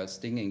or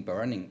stinging,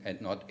 burning, and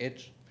not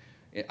itch?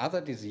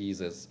 Other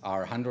diseases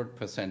are 100%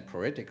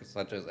 pruritic,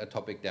 such as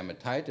atopic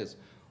dermatitis,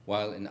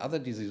 while in other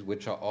diseases,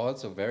 which are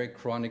also very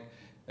chronic,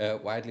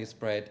 widely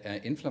spread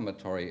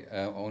inflammatory,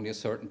 only a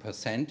certain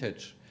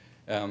percentage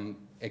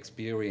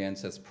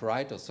experiences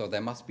pruritus. So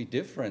there must be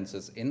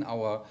differences in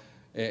our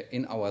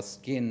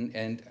skin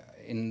and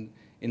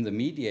in the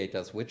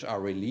mediators which are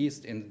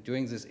released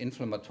during this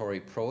inflammatory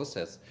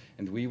process.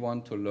 And we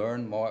want to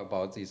learn more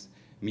about these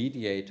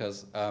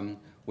mediators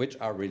which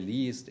are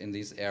released in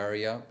this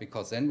area,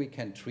 because then we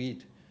can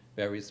treat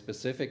very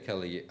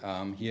specifically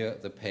here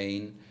the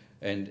pain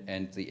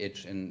and the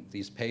itch in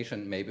this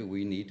patient. Maybe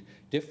we need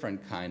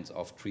different kinds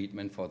of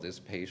treatment for this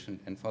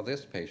patient and for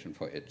this patient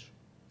for itch.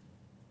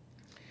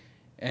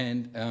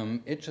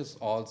 And itch is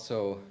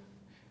also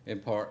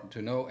important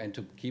to know and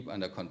to keep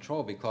under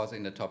control, because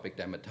in atopic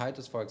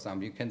dermatitis, for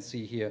example, you can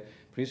see here,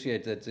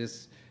 appreciate that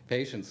this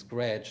patient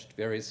scratched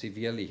very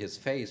severely his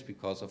face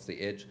because of the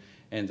itch,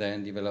 and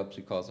then developed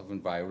because of a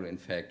viral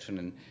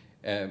infection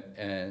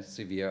and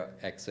severe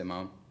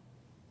eczema,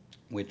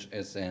 which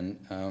is then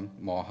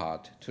more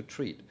hard to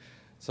treat.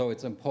 So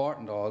it's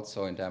important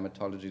also in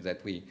dermatology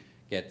that we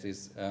get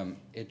this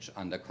itch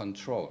under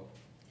control.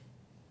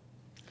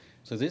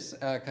 So this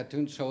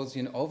cartoon shows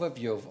you an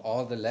overview of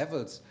all the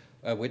levels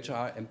which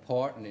are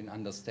important in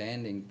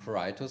understanding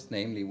pruritus.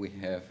 Namely, we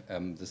have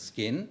the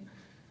skin,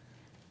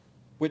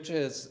 which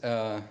is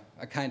a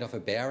kind of a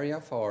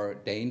barrier for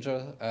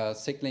danger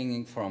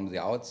signaling from the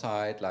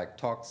outside, like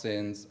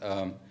toxins,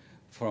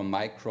 from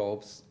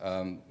microbes,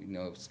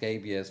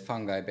 scabies,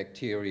 fungi,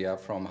 bacteria,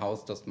 from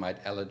house dust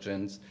mite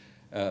allergens,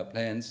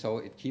 plants. So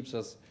it keeps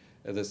us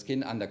the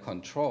skin under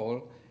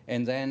control.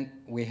 And then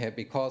we have,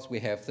 because we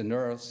have the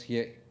nerves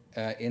here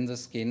in the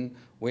skin,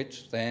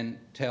 which then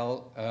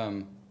tell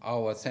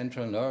our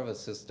central nervous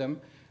system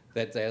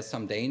that there's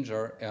some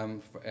danger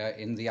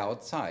in the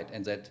outside,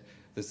 and that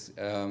this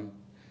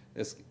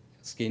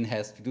skin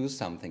has to do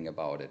something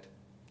about it.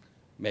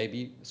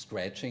 Maybe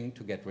scratching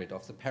to get rid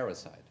of the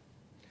parasite.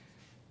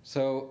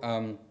 So,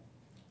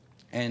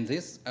 and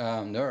this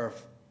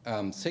nerve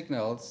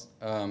signals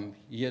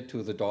here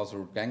to the dorsal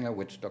root ganglia,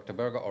 which Dr.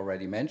 Berger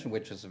already mentioned,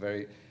 which is a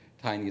very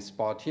tiny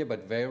spot here,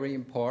 but very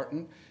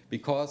important,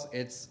 because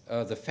it's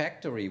the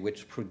factory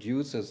which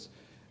produces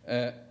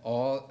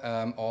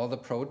all the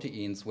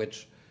proteins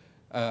which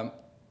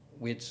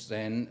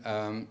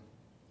then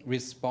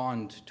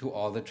respond to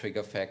all the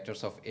trigger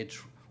factors of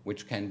itch,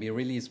 which can be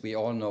released. We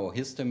all know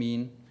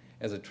histamine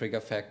as a trigger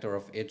factor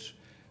of itch,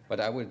 but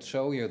I will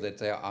show you that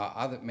there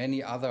are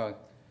many other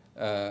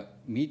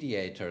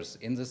mediators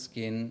in the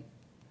skin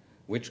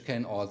which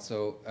can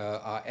also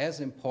are as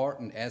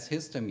important as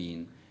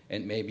histamine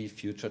and maybe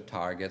future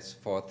targets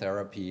for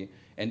therapy,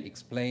 and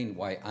explain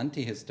why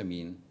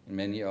antihistamine in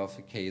many of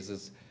the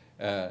cases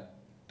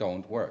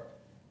don't work.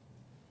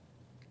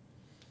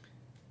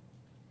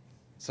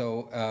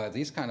 So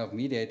these kind of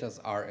mediators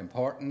are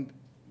important,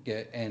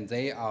 and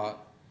they are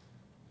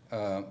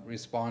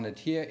responded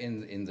here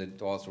in the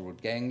dorsal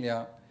root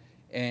ganglia,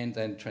 and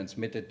then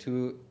transmitted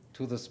to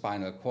the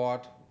spinal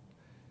cord,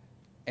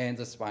 and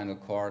the spinal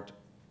cord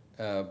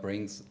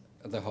brings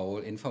the whole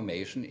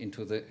information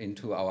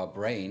into our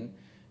brain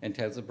and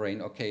tells the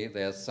brain, okay,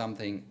 there's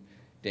something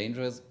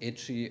dangerous,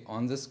 itchy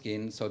on the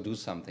skin, so do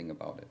something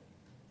about it.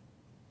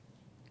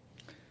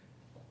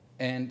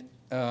 And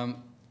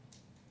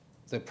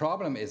the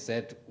problem is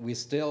that we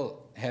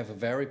still have a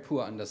very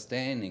poor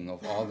understanding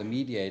of all the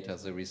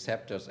mediators, the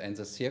receptors, and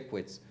the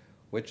circuits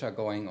which are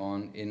going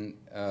on in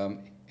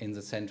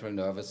the central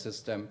nervous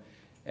system.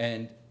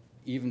 And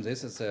even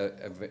this is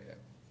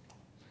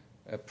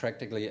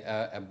practically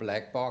a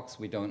black box.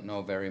 We don't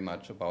know very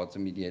much about the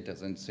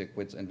mediators and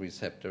circuits and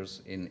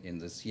receptors in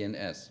the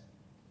CNS.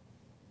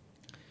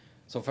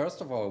 So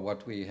first of all,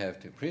 what we have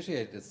to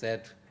appreciate is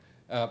that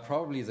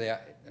probably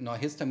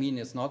histamine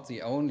is not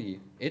the only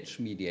itch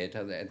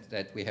mediator,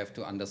 that we have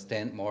to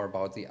understand more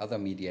about the other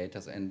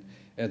mediators and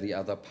the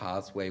other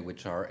pathway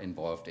which are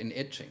involved in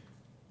itching.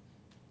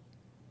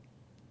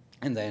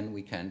 And then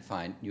we can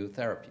find new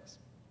therapies.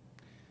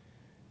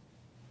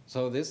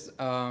 So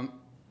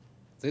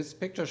this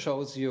picture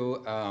shows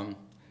you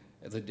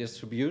the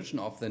distribution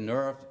of the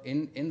nerve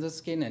in the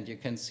skin, and you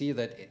can see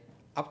that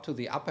up to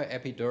the upper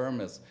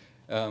epidermis,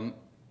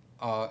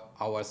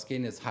 our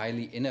skin is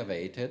highly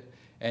innervated,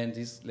 and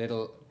these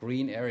little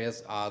green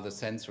areas are the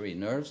sensory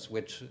nerves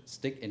which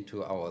stick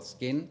into our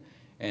skin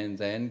and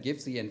then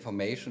give the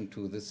information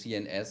to the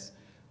CNS,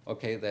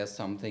 okay, there's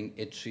something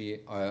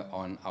itchy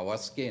on our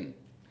skin.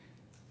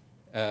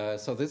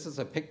 So this is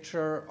a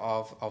picture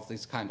of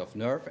this kind of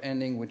nerve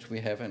ending which we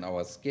have in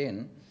our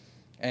skin.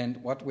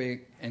 And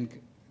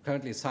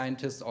currently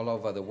scientists all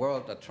over the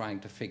world are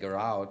trying to figure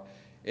out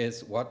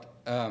is what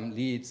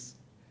leads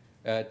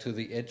to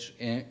the itch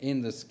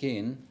in the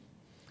skin,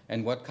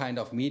 and what kind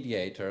of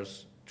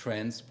mediators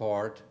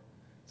transport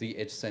the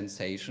itch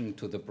sensation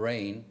to the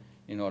brain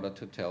in order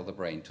to tell the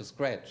brain to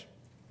scratch.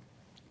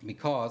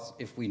 Because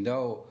if we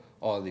know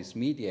all these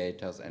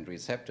mediators and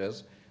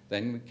receptors,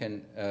 then we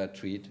can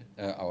treat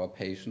our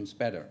patients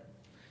better.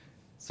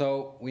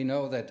 So we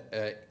know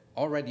that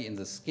already in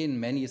the skin,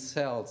 many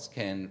cells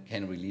can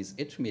release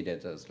itch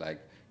mediators like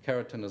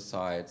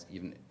keratinocytes,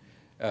 even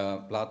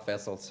blood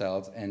vessel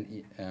cells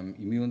and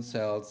immune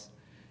cells.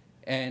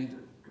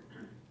 And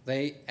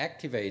they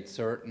activate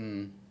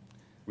certain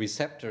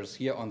receptors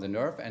here on the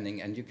nerve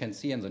ending. And you can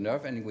see in the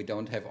nerve ending, we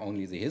don't have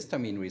only the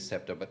histamine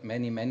receptor, but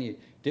many, many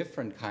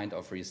different kind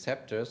of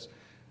receptors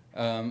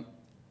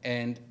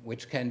and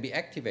which can be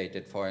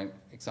activated, for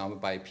example,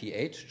 by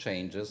pH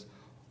changes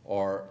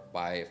or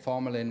by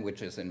formalin,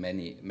 which is in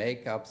many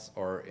makeups,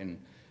 or in,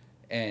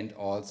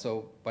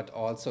 but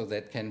also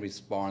that can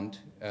respond,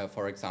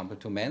 for example,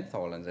 to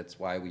menthol, and that's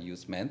why we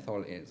use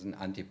menthol as an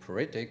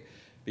antipruritic,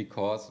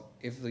 because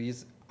if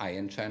this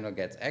ion channel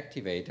gets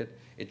activated,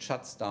 it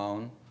shuts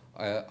down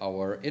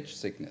our itch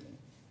signaling.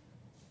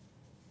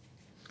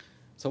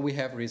 So we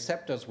have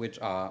receptors which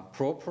are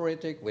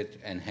propruritic, which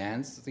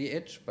enhance the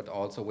itch, but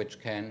also which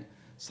can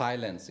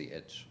silence the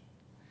itch.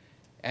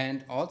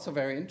 And also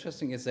very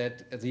interesting is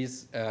that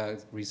these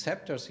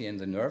receptors here in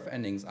the nerve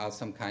endings are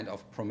some kind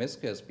of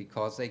promiscuous,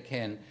 because they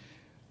can,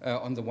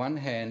 on the one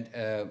hand,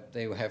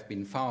 they have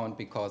been found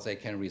because they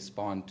can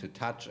respond to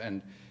touch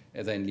and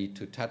then lead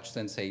to touch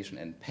sensation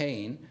and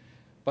pain.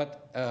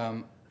 But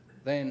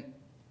then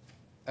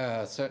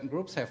certain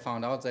groups have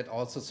found out that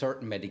also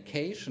certain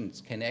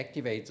medications can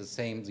activate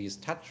these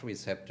touch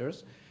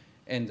receptors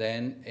and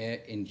then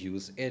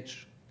induce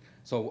itch.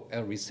 So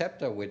a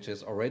receptor which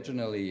is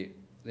originally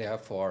there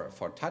for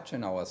touch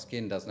in our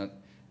skin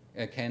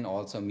can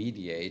also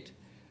mediate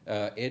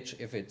itch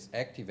if it's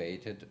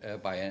activated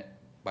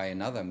by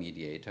another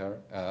mediator,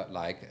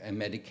 like a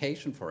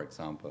medication, for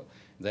example.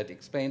 That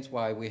explains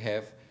why we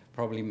have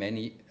probably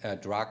many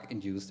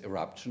drug-induced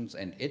eruptions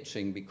and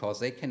itching, because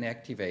they can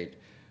activate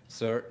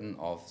certain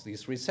of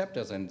these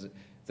receptors, and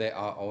there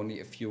are only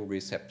a few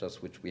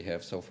receptors which we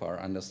have so far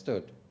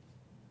understood.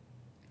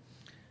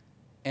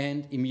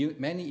 And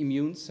many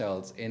immune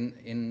cells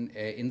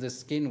in the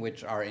skin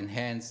which are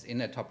enhanced in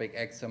atopic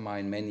eczema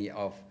and many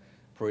of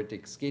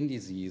pruritic skin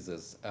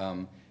diseases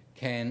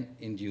can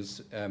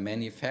induce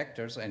many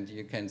factors, and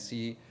you can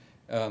see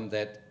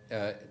that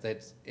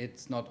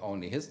it's not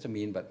only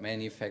histamine, but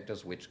many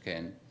factors which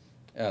can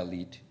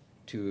lead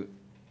to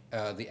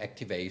the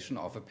activation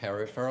of a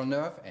peripheral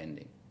nerve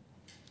ending.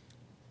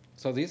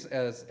 So this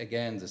is,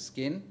 again, the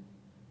skin.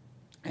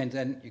 And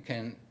then you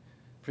can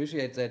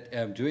appreciate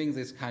that during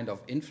this kind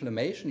of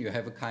inflammation, you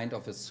have a kind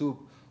of a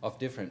soup of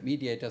different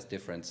mediators,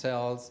 different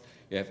cells.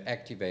 You have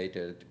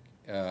activated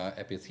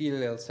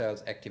epithelial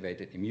cells,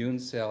 activated immune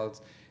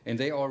cells, and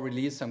they all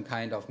release some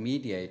kind of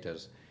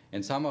mediators.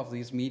 And some of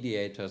these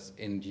mediators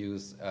can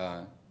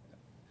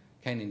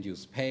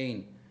induce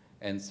pain,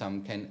 and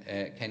some can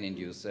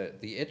induce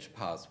the itch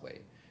pathway.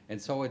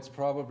 And so it's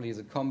probably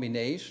the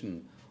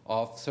combination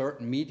of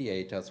certain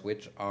mediators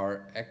which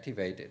are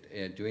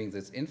activated during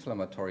this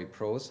inflammatory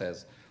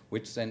process,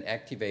 which then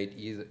activate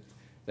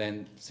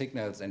then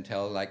signals and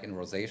tell, like in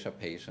rosacea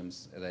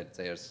patients, that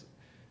there's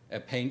a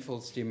painful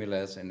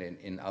stimulus, and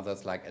in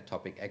others like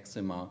atopic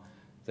eczema,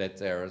 that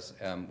there's,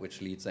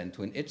 which leads then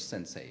to an itch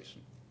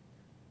sensation.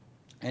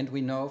 And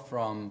we know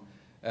from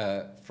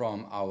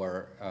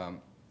our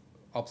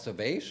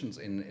observations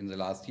in the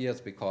last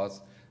years,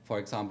 because, for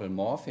example,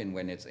 morphine,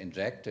 when it's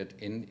injected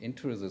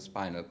into the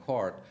spinal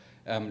cord,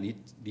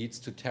 leads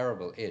to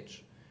terrible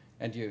itch.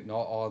 And you know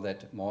all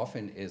that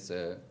morphine is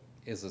a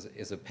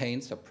pain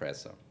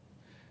suppressor.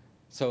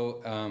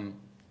 So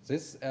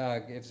this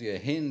gives you a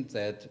hint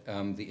that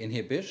the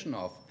inhibition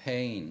of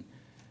pain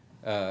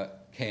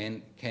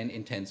can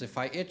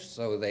intensify itch.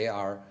 So they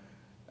are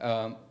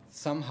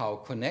somehow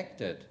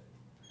connected.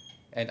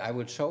 And I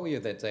will show you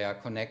that they are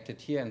connected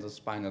here in the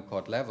spinal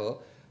cord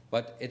level,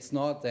 but it's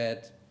not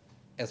that,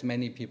 as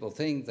many people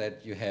think,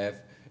 that you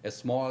have a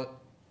small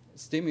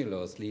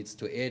stimulus leads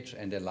to itch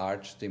and a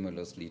large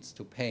stimulus leads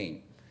to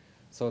pain.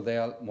 So they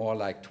are more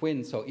like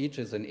twins, so each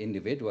is an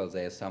individual,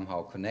 they are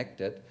somehow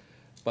connected,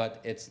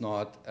 but it's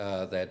not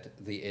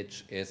that the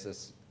itch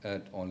is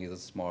only the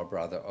small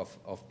brother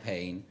of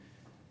pain,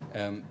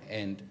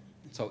 and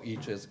so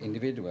each is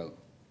individual.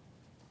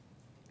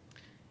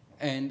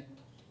 And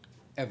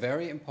a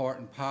very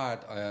important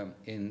part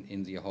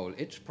in the whole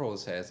itch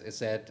process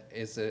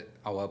is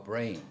our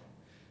brain,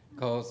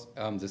 because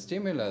the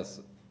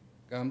stimulus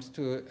comes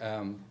to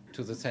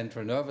the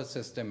central nervous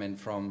system, and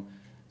from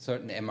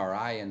certain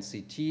MRI and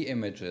CT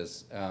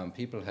images,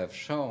 people have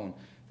shown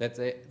that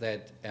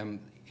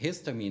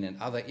histamine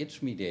and other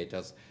itch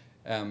mediators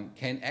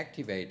can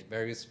activate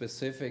very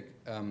specific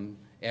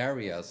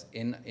areas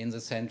in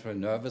the central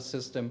nervous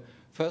system.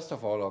 First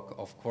of all,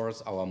 of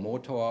course, our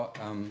motor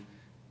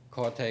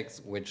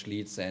cortex, which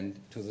leads then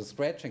to the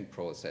scratching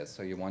process.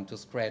 So you want to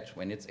scratch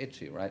when it's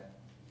itchy, right?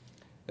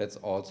 That's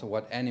also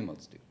what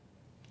animals do.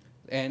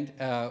 And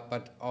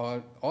but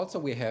also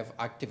we have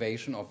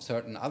activation of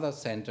certain other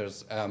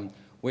centers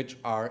which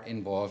are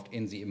involved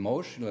in the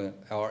emotional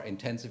or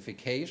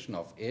intensification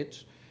of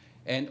itch,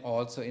 and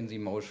also in the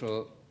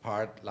emotional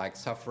part like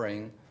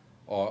suffering,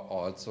 or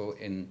also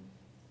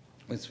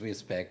with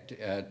respect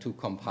to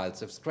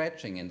compulsive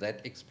scratching. And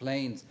that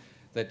explains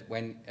that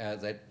when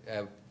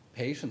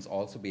patients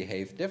also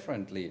behave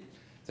differently,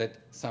 that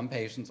some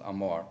patients are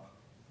more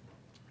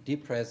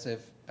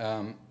depressive,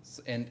 and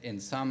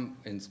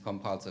in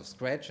compulsive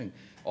scratching,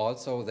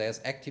 also there's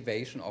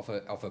activation of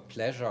a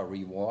pleasure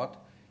reward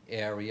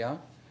area,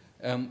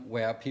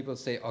 where people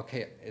say,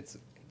 okay, it's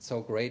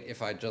so great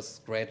if I just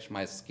scratch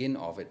my skin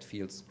off, it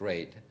feels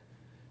great.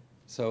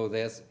 So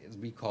there's,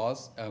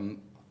 because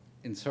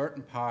in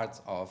certain parts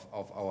of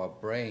our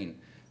brain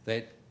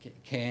that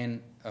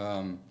can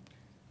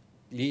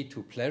lead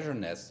to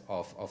pleasureness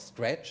of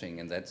scratching,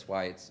 and that's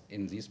why it's,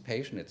 in these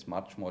patients it's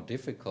much more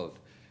difficult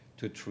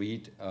to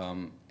treat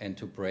and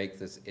to break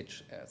this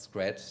itch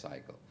scratch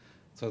cycle.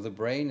 So the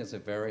brain is a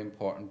very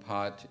important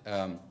part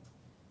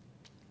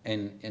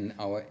in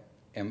our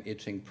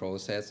itching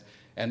process.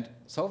 And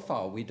so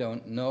far we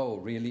don't know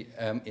really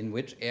in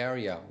which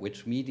area,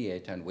 which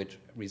mediator and which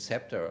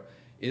receptor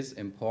is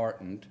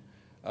important.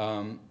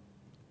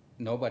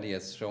 Nobody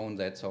has shown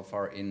that so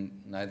far,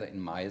 neither in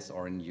mice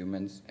or in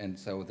humans, and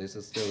so this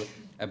is still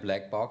a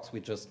black box. We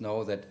just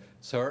know that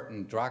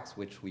certain drugs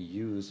which we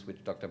use,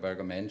 which Dr.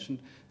 Berger mentioned,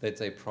 that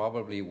they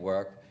probably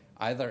work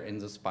either in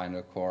the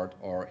spinal cord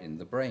or in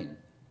the brain.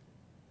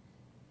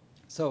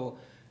 So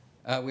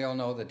we all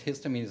know that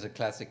histamine is a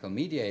classical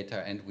mediator,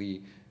 and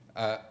we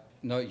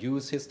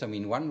use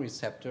histamine 1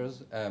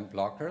 receptors,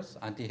 blockers,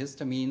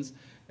 antihistamines,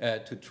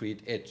 to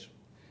treat itch.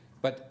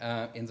 But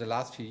in the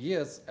last few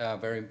years,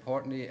 very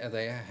importantly,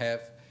 they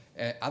have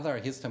other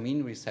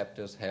histamine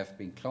receptors have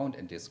been cloned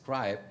and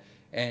described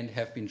and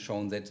have been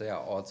shown that they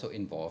are also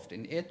involved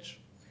in itch.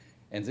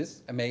 And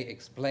this may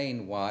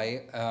explain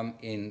why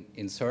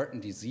in certain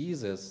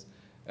diseases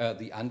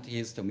the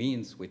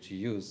antihistamines which you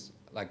use,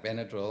 like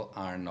Benadryl,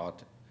 are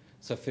not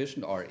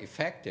sufficient or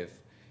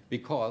effective,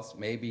 because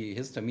maybe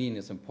histamine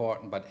is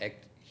important, but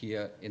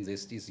here in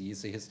this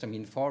disease the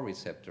histamine 4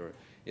 receptor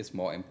is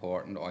more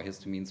important, or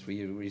histamine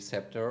 3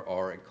 receptor,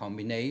 or a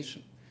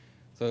combination.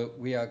 So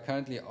we are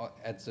currently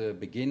at the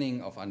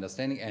beginning of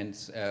understanding, and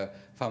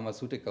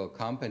pharmaceutical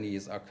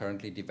companies are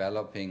currently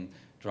developing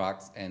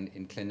drugs and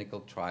in clinical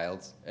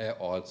trials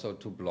also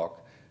to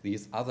block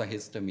these other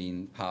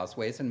histamine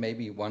pathways, and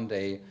maybe one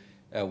day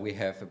we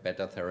have a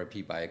better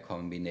therapy by a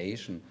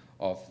combination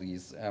of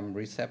these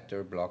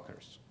receptor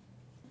blockers.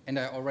 And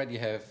I already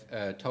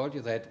have told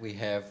you that we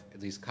have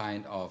these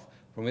kind of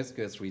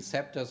promiscuous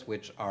receptors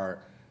which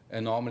are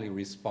normally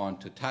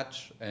respond to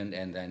touch and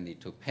then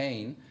lead to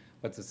pain,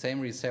 but the same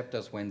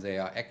receptors, when they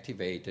are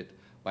activated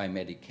by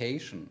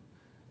medication,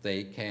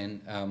 they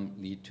can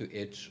lead to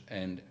itch,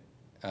 and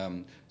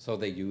so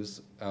they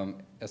use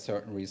a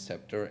certain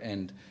receptor.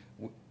 And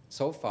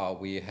so far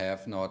we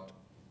have not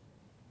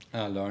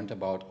learned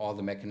about all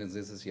the mechanisms.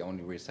 This is the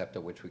only receptor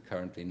which we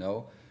currently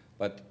know.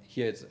 But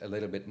here it's a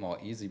little bit more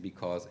easy,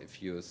 because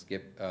if you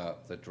skip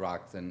the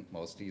drug, then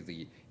mostly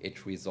the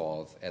itch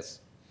resolves, as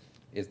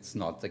it's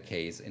not the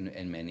case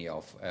in many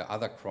of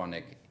other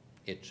chronic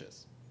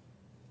itches.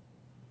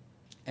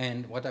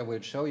 And what I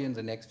will show you in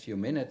the next few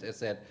minutes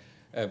is that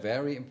a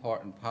very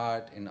important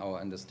part in our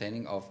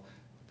understanding of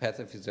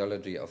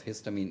pathophysiology of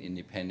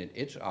histamine-independent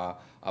itch are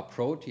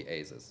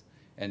proteases.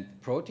 And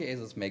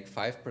proteases make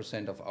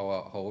 5% of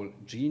our whole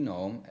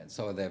genome, and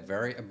so they're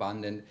very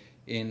abundant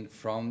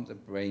from the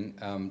brain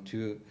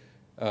to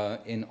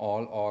in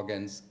all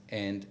organs,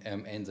 and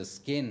the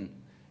skin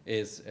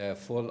is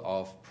full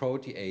of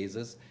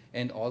proteases,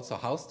 and also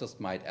house dust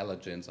mite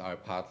allergens are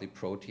partly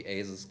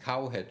proteases.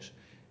 Cowhage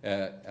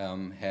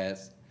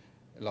has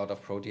a lot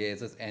of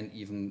proteases, and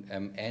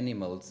even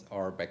animals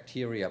or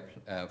bacteria,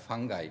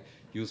 fungi,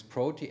 use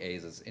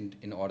proteases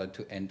in order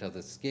to enter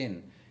the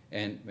skin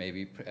and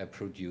maybe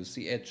produce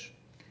the itch.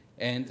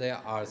 And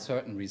there are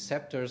certain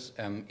receptors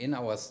in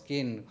our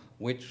skin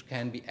which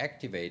can be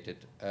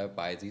activated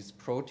by these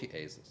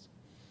proteases.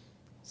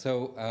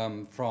 So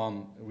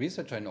from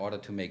research, in order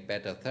to make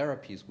better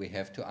therapies, we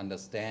have to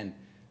understand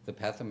the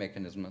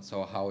pathomechanism.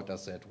 So how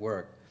does that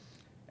work?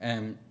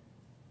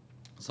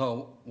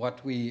 So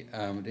what we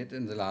did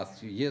in the last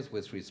few years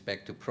with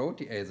respect to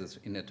proteases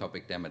in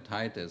atopic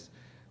dermatitis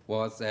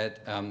was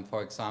that,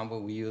 for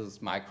example, we use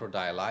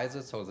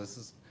microdialysis. So this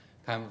is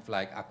kind of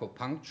like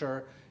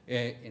acupuncture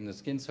in the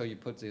skin. So you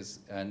put these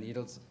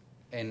needles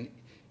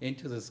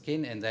into the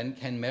skin and then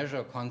can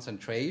measure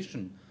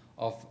concentration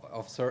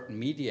of certain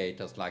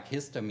mediators like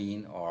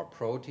histamine or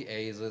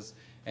proteases,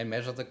 and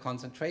measure the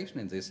concentration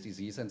in this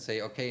disease and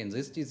say, okay, in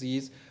this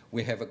disease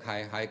we have a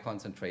high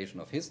concentration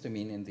of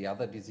histamine, in the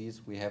other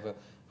disease we have a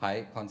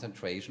high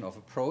concentration of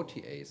a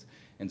protease.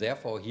 And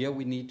therefore here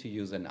we need to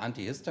use an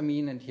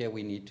antihistamine, and here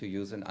we need to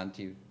use a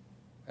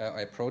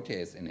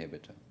protease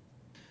inhibitor.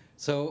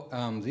 So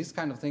these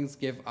kind of things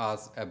give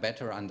us a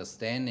better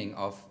understanding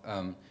of,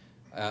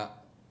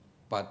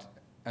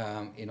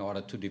 in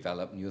order to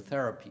develop new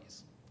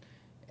therapies.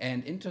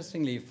 And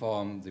interestingly,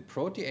 from the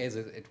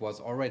proteases, it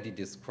was already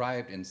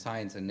described in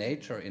Science and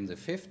Nature in the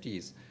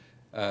 50s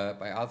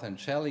by Arthur and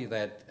Shelley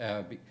that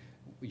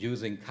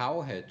using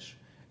cowhage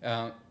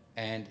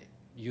and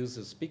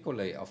uses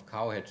spiculae of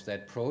cowhage,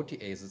 that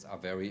proteases are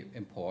very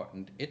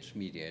important itch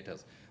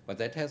mediators. But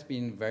that has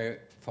been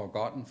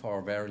forgotten for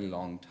a very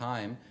long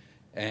time.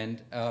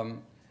 And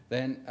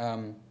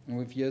then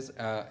with years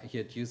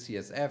here at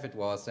UCSF, it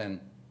was then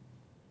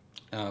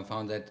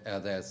found that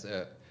there's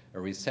a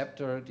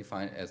receptor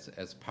defined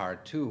as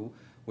part 2,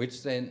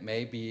 which then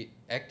may be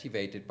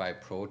activated by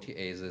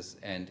proteases,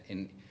 and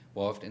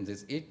involved in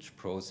this itch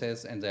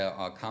process, and there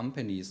are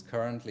companies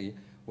currently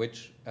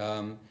which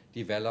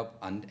develop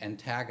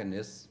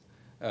antagonists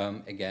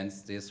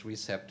against this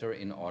receptor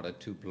in order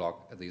to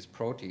block this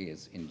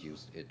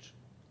protease-induced itch.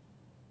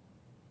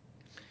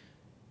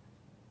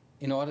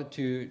 In order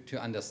to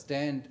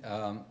understand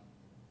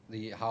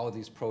how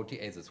these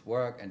proteases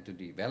work and to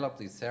develop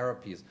these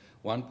therapies,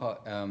 one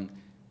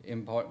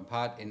important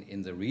part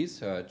in the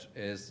research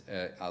is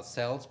our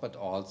cells, but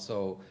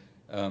also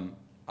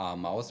our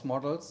mouse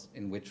models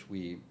in which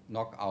we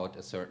knock out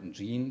a certain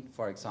gene,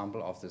 for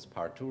example, of this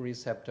PAR2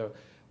 receptor,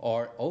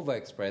 or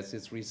overexpress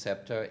this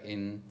receptor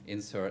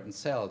in certain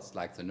cells,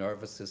 like the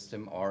nervous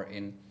system or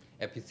in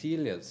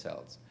epithelial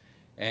cells.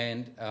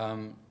 And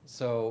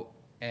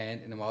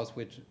and in a mouse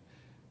which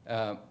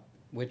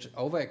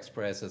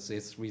overexpresses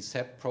this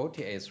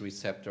protease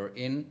receptor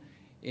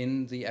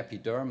in the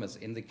epidermis,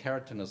 in the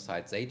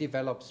keratinocytes, they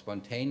develop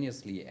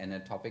spontaneously an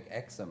atopic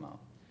eczema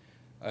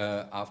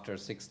after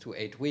 6 to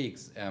 8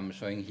 weeks,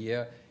 showing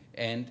here,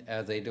 and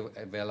they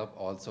develop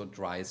also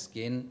dry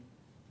skin,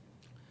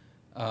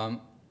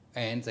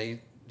 and they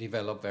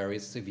develop very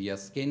severe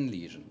skin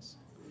lesions.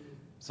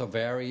 So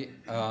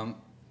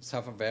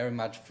suffer very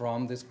much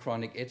from this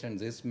chronic itch, and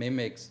this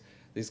mimics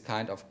this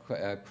kind of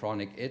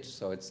chronic itch,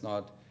 so it's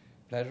not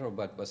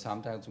pleasurable, but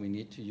sometimes we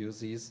need to use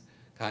these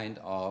kind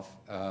of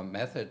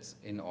methods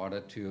in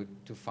order to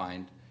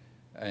find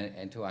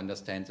and to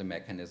understand the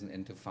mechanism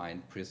and to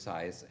find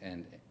precise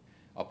and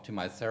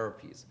optimized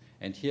therapies.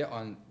 And here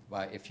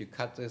if you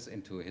cut this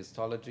into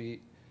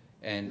histology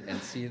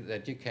and see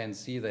that, you can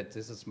see that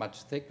this is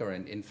much thicker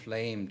and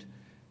inflamed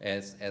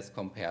as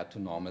compared to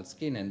normal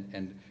skin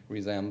and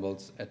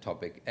resembles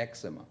atopic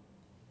eczema.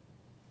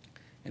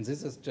 And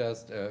this is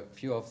just a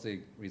few of the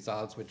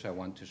results which I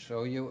want to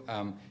show you.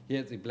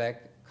 Here the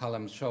black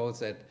column shows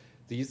that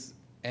these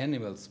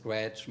animals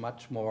scratch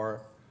much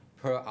more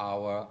per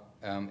hour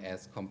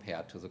as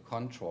compared to the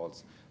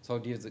controls. So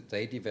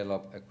they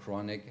develop a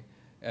chronic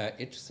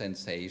itch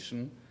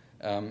sensation,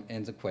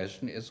 and the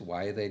question is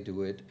why they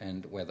do it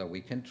and whether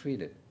we can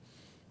treat it.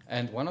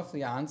 And one of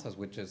the answers,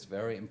 which is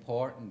very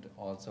important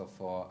also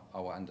for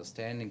our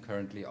understanding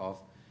currently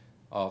of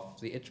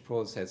the itch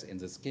process in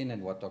the skin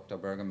and what Dr.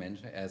 Berger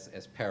mentioned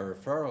as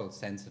peripheral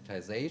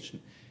sensitization,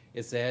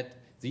 is that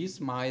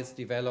these mice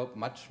develop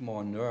much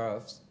more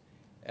nerves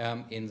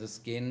in the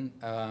skin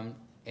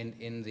and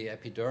in the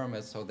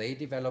epidermis. So they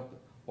develop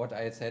what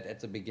I said at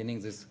the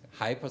beginning, this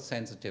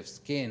hypersensitive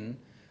skin,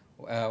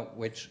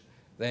 which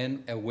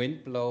then a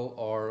wind blow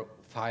or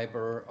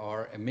fiber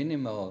or a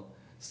minimal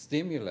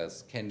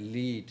stimulus can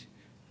lead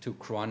to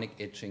chronic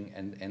itching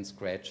and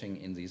scratching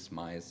in these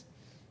mice.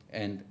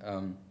 And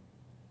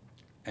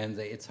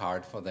it's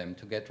hard for them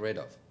to get rid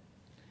of.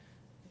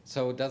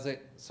 So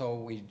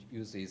we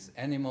use these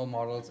animal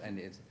models, and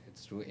it's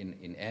true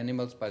in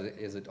animals, but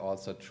is it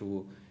also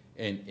true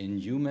in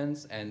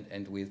humans?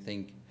 And we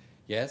think,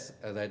 yes,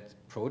 that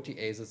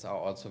proteases are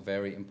also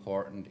very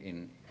important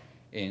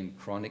in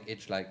chronic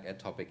itch like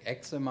atopic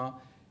eczema.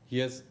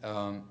 Here's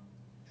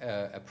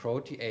a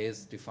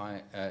protease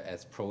defined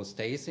as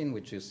prostasin,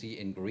 which you see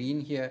in green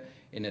here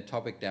in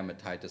atopic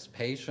dermatitis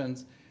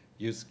patients.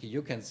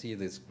 You can see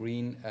this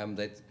green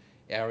that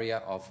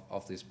area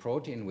of this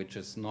protein, which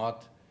is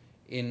not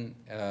in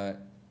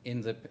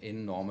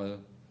normal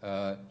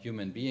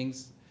human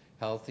beings,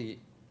 healthy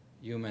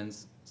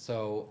humans.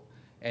 So,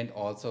 and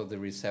also the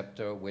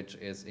receptor, which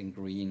is in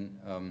green,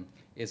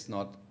 is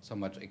not so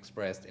much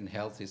expressed in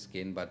healthy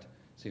skin, but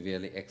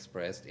severely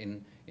expressed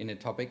in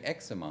atopic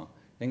eczema.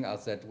 Thing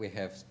is that we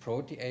have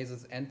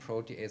proteases and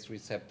protease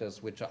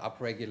receptors which are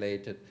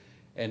upregulated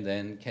and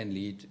then can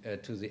lead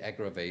to the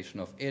aggravation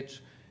of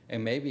itch.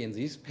 And maybe in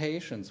these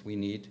patients we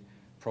need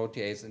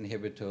protease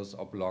inhibitors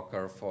or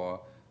blocker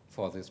for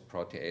this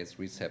protease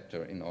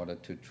receptor in order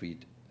to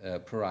treat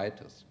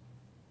pruritus.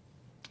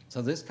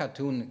 So this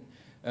cartoon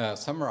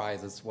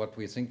summarizes what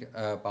we think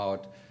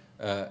about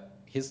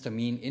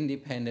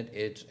histamine-independent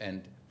itch,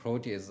 and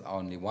protease is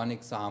only one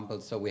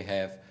example. So we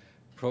have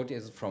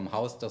proteases from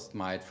house dust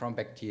mite, from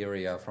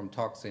bacteria, from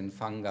toxin,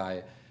 fungi,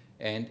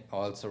 and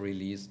also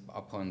released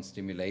upon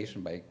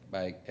stimulation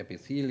by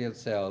epithelial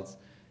cells.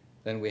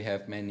 Then we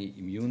have many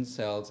immune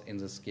cells in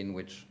the skin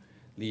which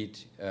lead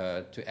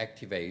to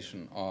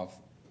activation of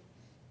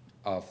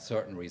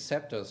certain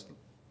receptors.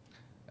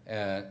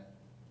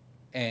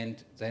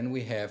 And then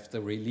we have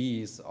the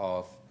release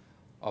of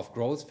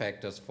growth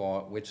factors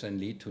which then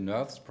lead to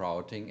nerve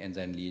sprouting and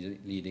then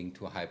leading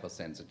to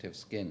hypersensitive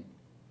skin.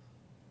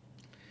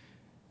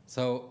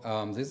 So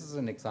this is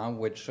an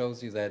example which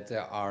shows you that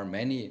there are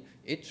many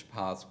itch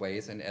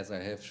pathways, and as I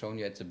have shown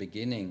you at the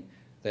beginning,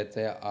 that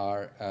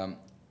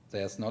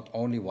there's not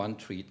only one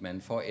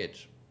treatment for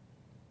itch,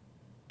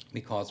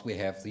 because we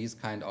have these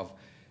kind of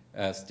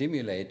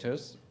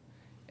stimulators,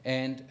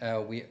 and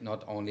we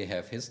not only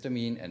have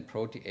histamine and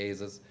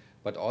proteases,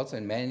 but also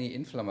in many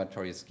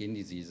inflammatory skin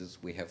diseases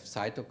we have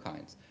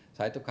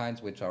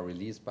cytokines which are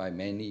released by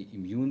many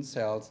immune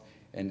cells.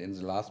 And in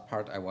the last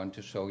part I want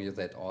to show you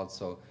that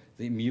also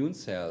the immune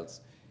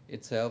cells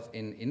itself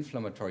in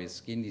inflammatory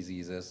skin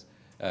diseases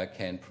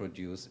can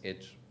produce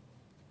itch.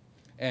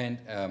 And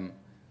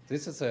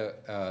this is a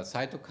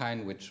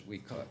cytokine which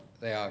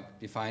they are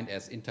defined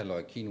as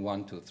interleukin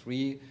 1 to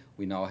 3.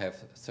 We now have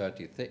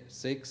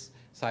 36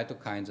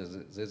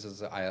 cytokines. This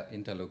is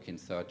interleukin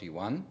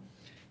 31.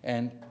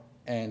 And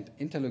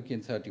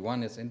interleukin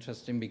 31 is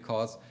interesting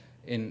because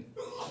in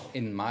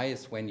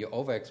mice, when you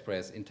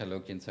overexpress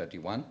interleukin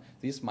 31,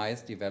 these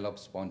mice develop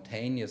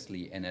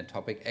spontaneously an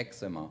atopic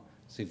eczema,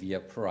 severe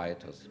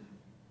pruritus.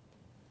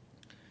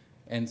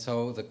 And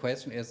so the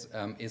question is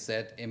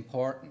that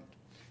important?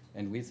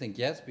 And we think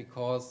yes,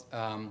 because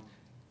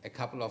a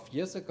couple of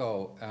years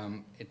ago,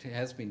 it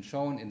has been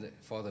shown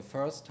for the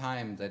first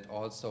time that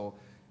also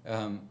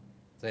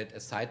that a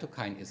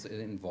cytokine is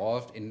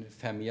involved in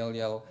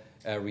familial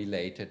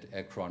related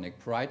chronic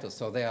pruritus.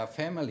 So there are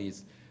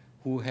families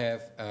who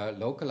have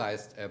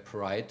localized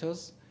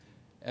pruritus,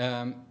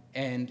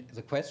 and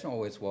the question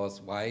always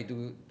was, why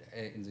do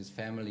in this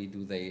family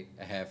do they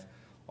have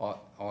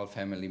all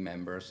family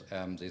members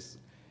this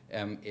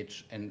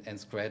itch and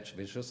scratch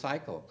vicious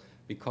cycle?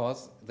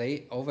 Because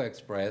they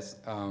overexpress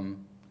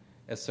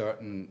a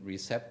certain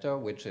receptor,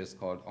 which is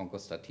called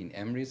oncostatin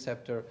M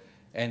receptor,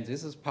 and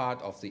this is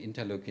part of the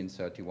interleukin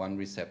 31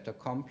 receptor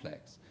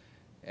complex.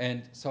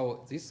 And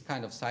so this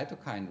kind of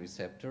cytokine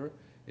receptor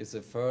is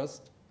the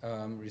first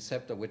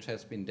receptor which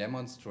has been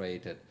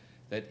demonstrated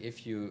that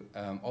if you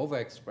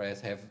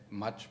overexpress, have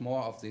much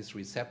more of this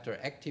receptor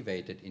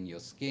activated in your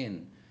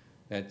skin,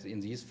 that in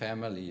these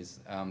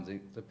families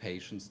the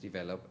patients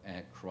develop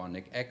a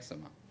chronic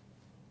eczema.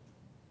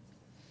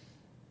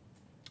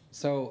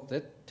 So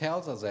that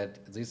tells us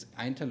that this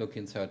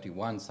interleukin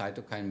 31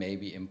 cytokine may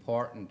be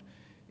important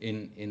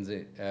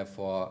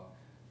for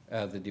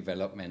the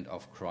development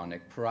of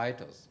chronic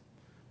pruritus.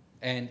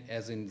 And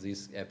as in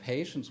these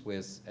patients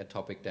with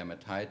atopic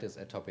dermatitis,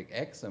 atopic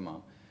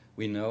eczema,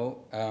 we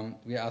know,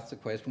 we ask the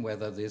question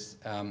whether this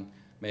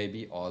may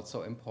be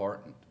also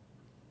important.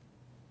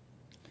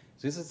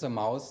 This is a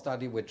mouse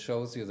study which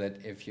shows you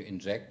that if you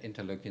inject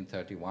interleukin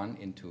 31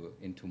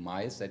 into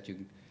mice, that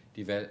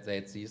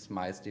these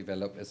mice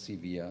develop a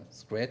severe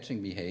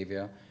scratching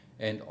behavior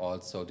and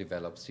also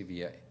develop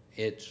severe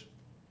itch.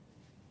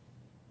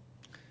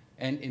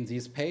 And in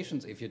these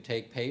patients, if you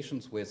take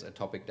patients with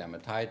atopic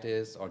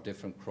dermatitis or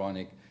different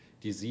chronic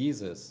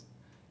diseases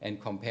and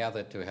compare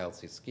that to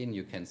healthy skin,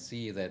 you can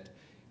see that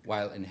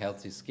while in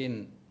healthy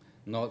skin,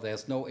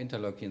 there's no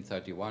interleukin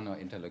 31 or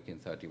interleukin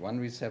 31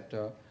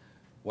 receptor,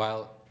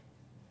 while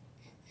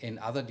in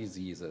other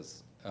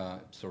diseases,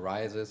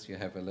 psoriasis, you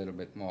have a little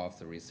bit more of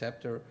the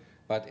receptor,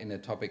 but in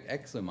atopic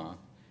eczema,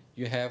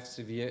 you have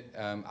severe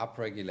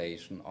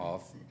upregulation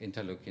of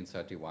interleukin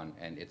 31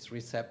 and its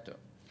receptor.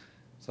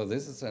 So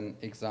this is an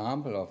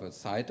example of a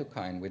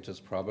cytokine which is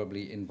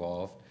probably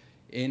involved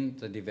in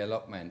the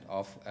development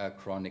of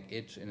chronic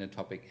itch in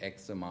atopic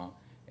eczema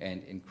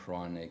and in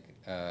chronic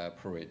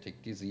pruritic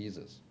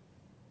diseases.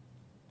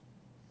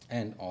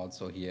 And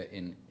also here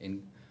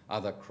in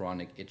other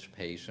chronic itch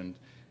patients,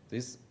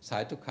 this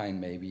cytokine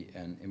may be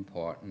an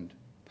important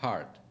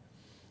part.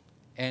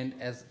 And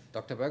as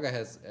Dr. Berger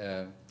has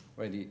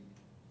already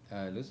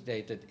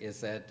elucidated, is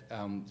that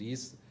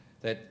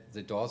that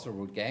the dorsal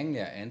root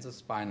ganglia and the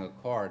spinal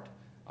cord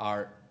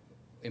are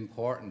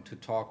important to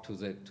talk to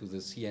the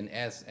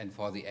CNS and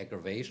for the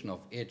aggravation of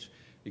itch,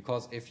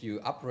 because if you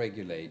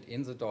upregulate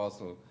in the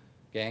dorsal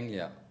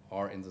ganglia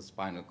or in the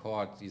spinal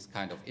cord these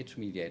kind of itch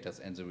mediators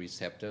and the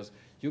receptors,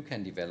 you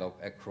can develop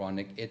a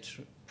chronic itch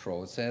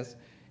process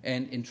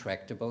and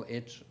intractable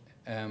itch,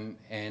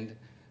 and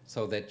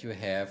so that you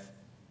have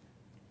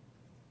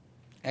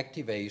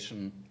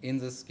activation in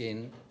the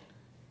skin,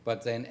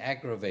 but then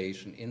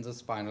aggravation in the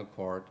spinal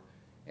cord,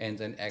 and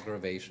then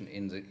aggravation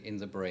in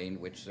the brain,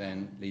 which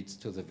then leads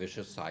to the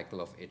vicious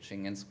cycle of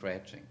itching and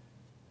scratching.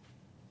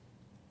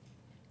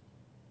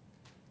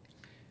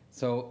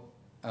 So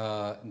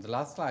in the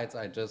last slides,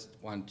 I just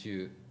want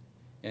to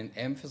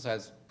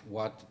emphasize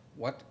what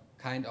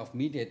kind of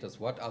mediators,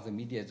 what are the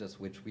mediators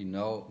which we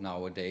know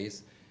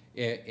nowadays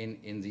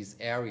in these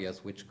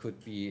areas which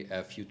could be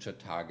future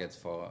targets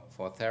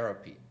for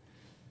therapy.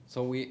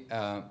 So we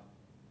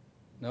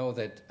know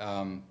that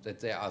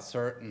there are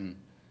certain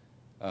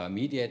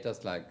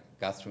mediators like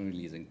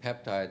gastrin-releasing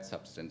peptides,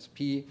 substance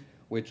P,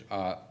 which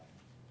are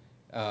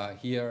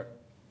here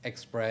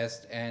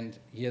expressed, and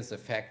here's a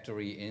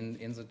factory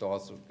in the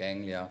dorsal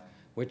ganglia,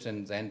 which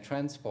then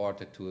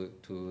transported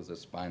to the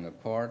spinal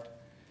cord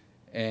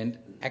and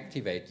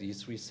activate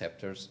these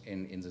receptors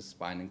in the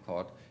spinal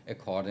cord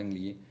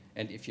accordingly.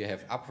 And if you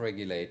have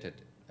upregulated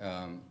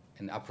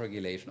an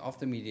upregulation of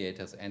the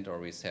mediators and or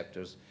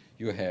receptors,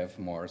 you have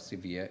more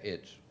severe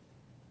itch.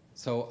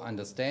 So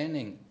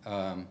understanding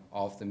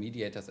of the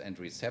mediators and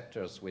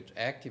receptors which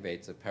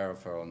activate the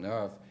peripheral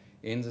nerve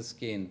in the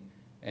skin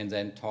and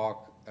then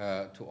talk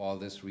to all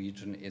this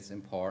region is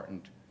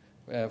important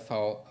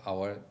for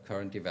our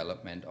current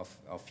development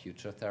of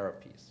future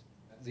therapies.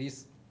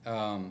 These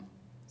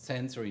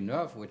sensory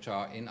nerves which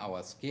are in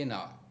our skin,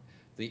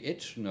 the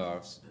itch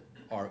nerves,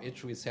 or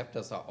itch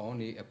receptors are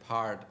only a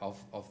part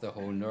of the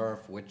whole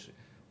nerve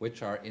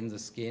which are in the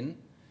skin.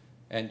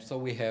 And so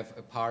we have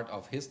a part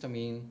of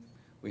histamine,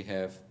 we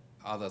have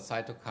other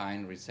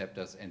cytokine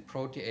receptors and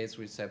protease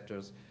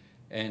receptors.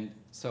 And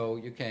so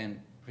you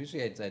can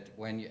appreciate that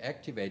when you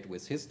activate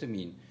with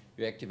histamine,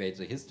 you activate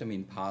the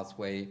histamine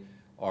pathway,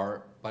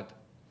 but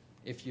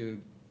if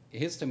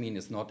histamine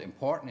is not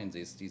important in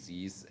this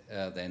disease,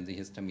 then the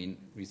histamine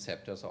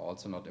receptors are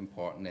also not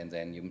important, and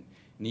then you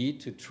need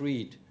to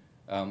treat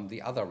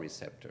the other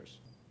receptors.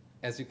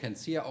 As you can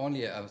see,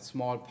 only a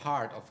small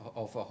part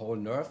of a whole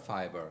nerve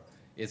fiber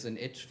is an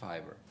itch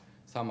fiber.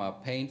 Some are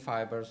pain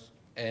fibers,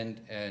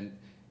 and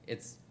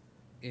it's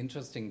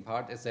interesting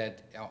part is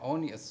that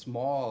only a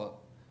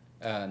small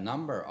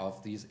number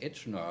of these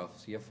itch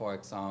nerves, here for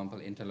example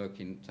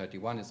interleukin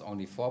 31 is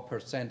only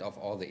 4% of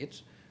all the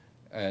itch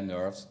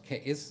nerves,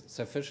 is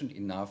sufficient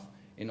enough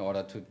in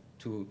order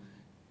to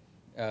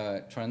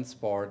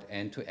transport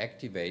and to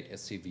activate a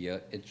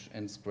severe itch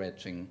and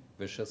scratching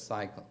vicious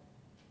cycle.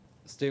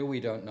 Still, we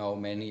don't know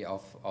many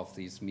of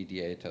these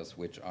mediators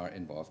which are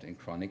involved in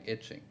chronic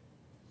itching.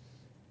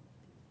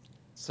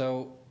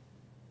 So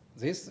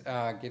this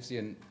gives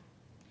you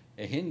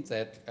a hint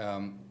that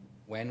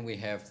when we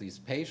have these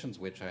patients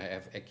which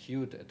have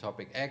acute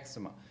atopic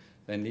eczema,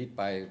 then lead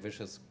by a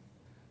vicious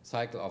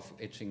cycle of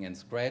itching and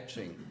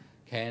scratching,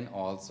 can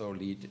also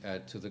lead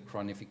to the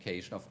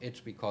chronification of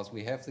itch, because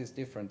we have these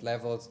different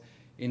levels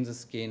in the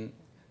skin,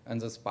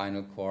 and the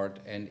spinal cord,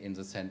 and in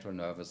the central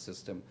nervous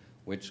system,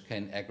 which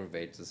can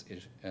aggravate this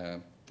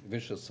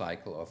vicious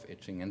cycle of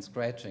itching and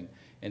scratching.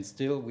 And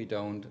still we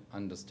don't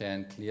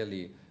understand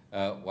clearly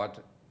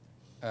what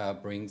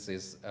brings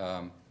this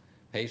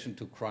patient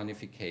to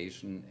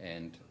chronification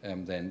and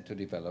then to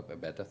develop a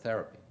better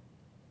therapy.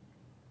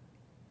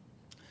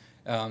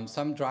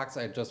 Some drugs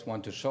I just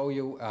want to show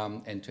you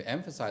and to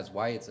emphasize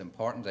why it's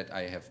important that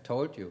I have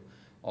told you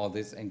all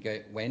this and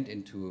went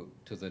into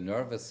the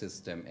nervous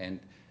system and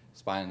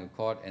spinal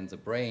cord and the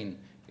brain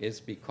is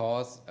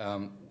because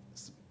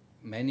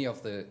many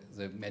of the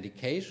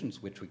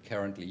medications which we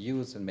currently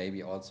use, and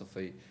maybe also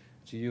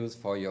to use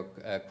for your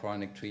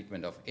chronic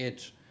treatment of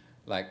itch,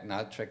 like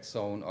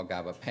naltrexone or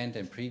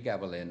gabapentin,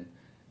 pregabalin,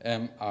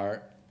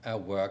 are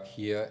work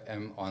here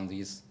on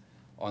these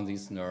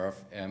nerve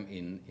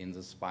in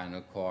the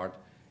spinal cord,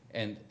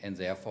 and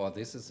therefore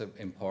this is an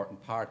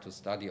important part to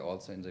study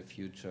also in the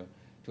future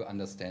to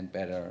understand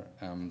better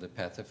the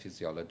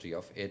pathophysiology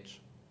of itch.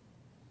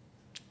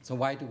 So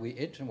why do we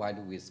itch and why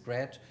do we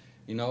scratch?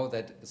 You know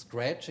that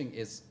scratching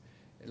is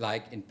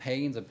like in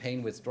pain, the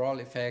pain withdrawal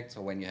effect.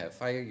 So when you have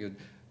fire, you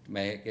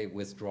make a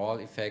withdrawal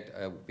effect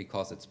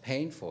because it's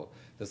painful.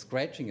 The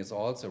scratching is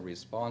also a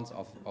response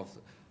of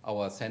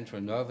our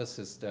central nervous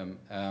system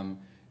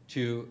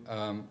to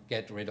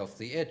get rid of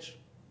the itch.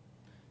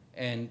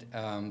 And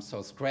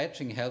so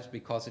scratching helps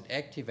because it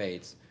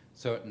activates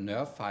certain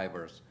nerve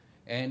fibers.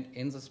 And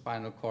in the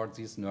spinal cord,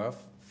 these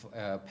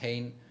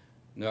pain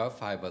nerve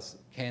fibers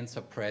can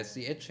suppress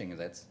the itching.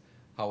 That's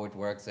how it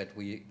works, that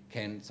we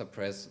can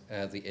suppress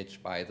the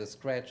itch by the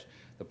scratch.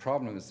 The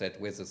problem is that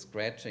with the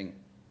scratching,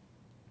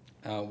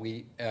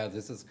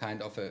 this is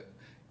kind of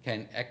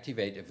can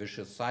activate a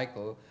vicious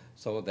cycle,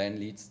 so then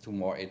leads to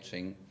more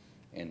itching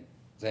and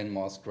then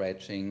more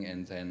scratching,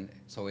 and then,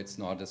 so it's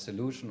not a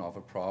solution of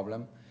a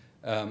problem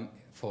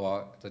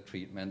for the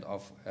treatment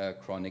of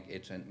chronic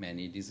itch and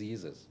many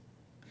diseases.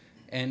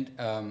 And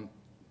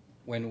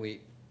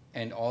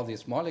and all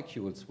these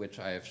molecules which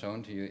I have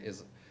shown to you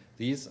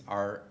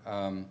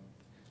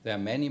there are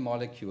many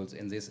molecules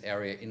in this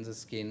area in the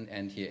skin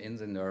and here in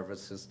the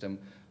nervous system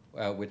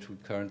which we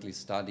currently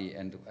study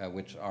and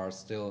which are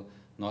still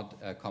not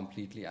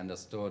completely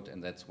understood,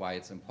 and that's why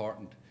it's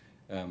important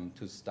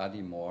to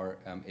study more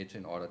itch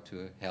in order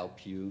to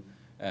help you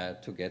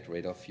to get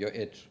rid of your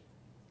itch.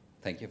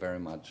 Thank you very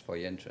much for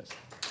your interest.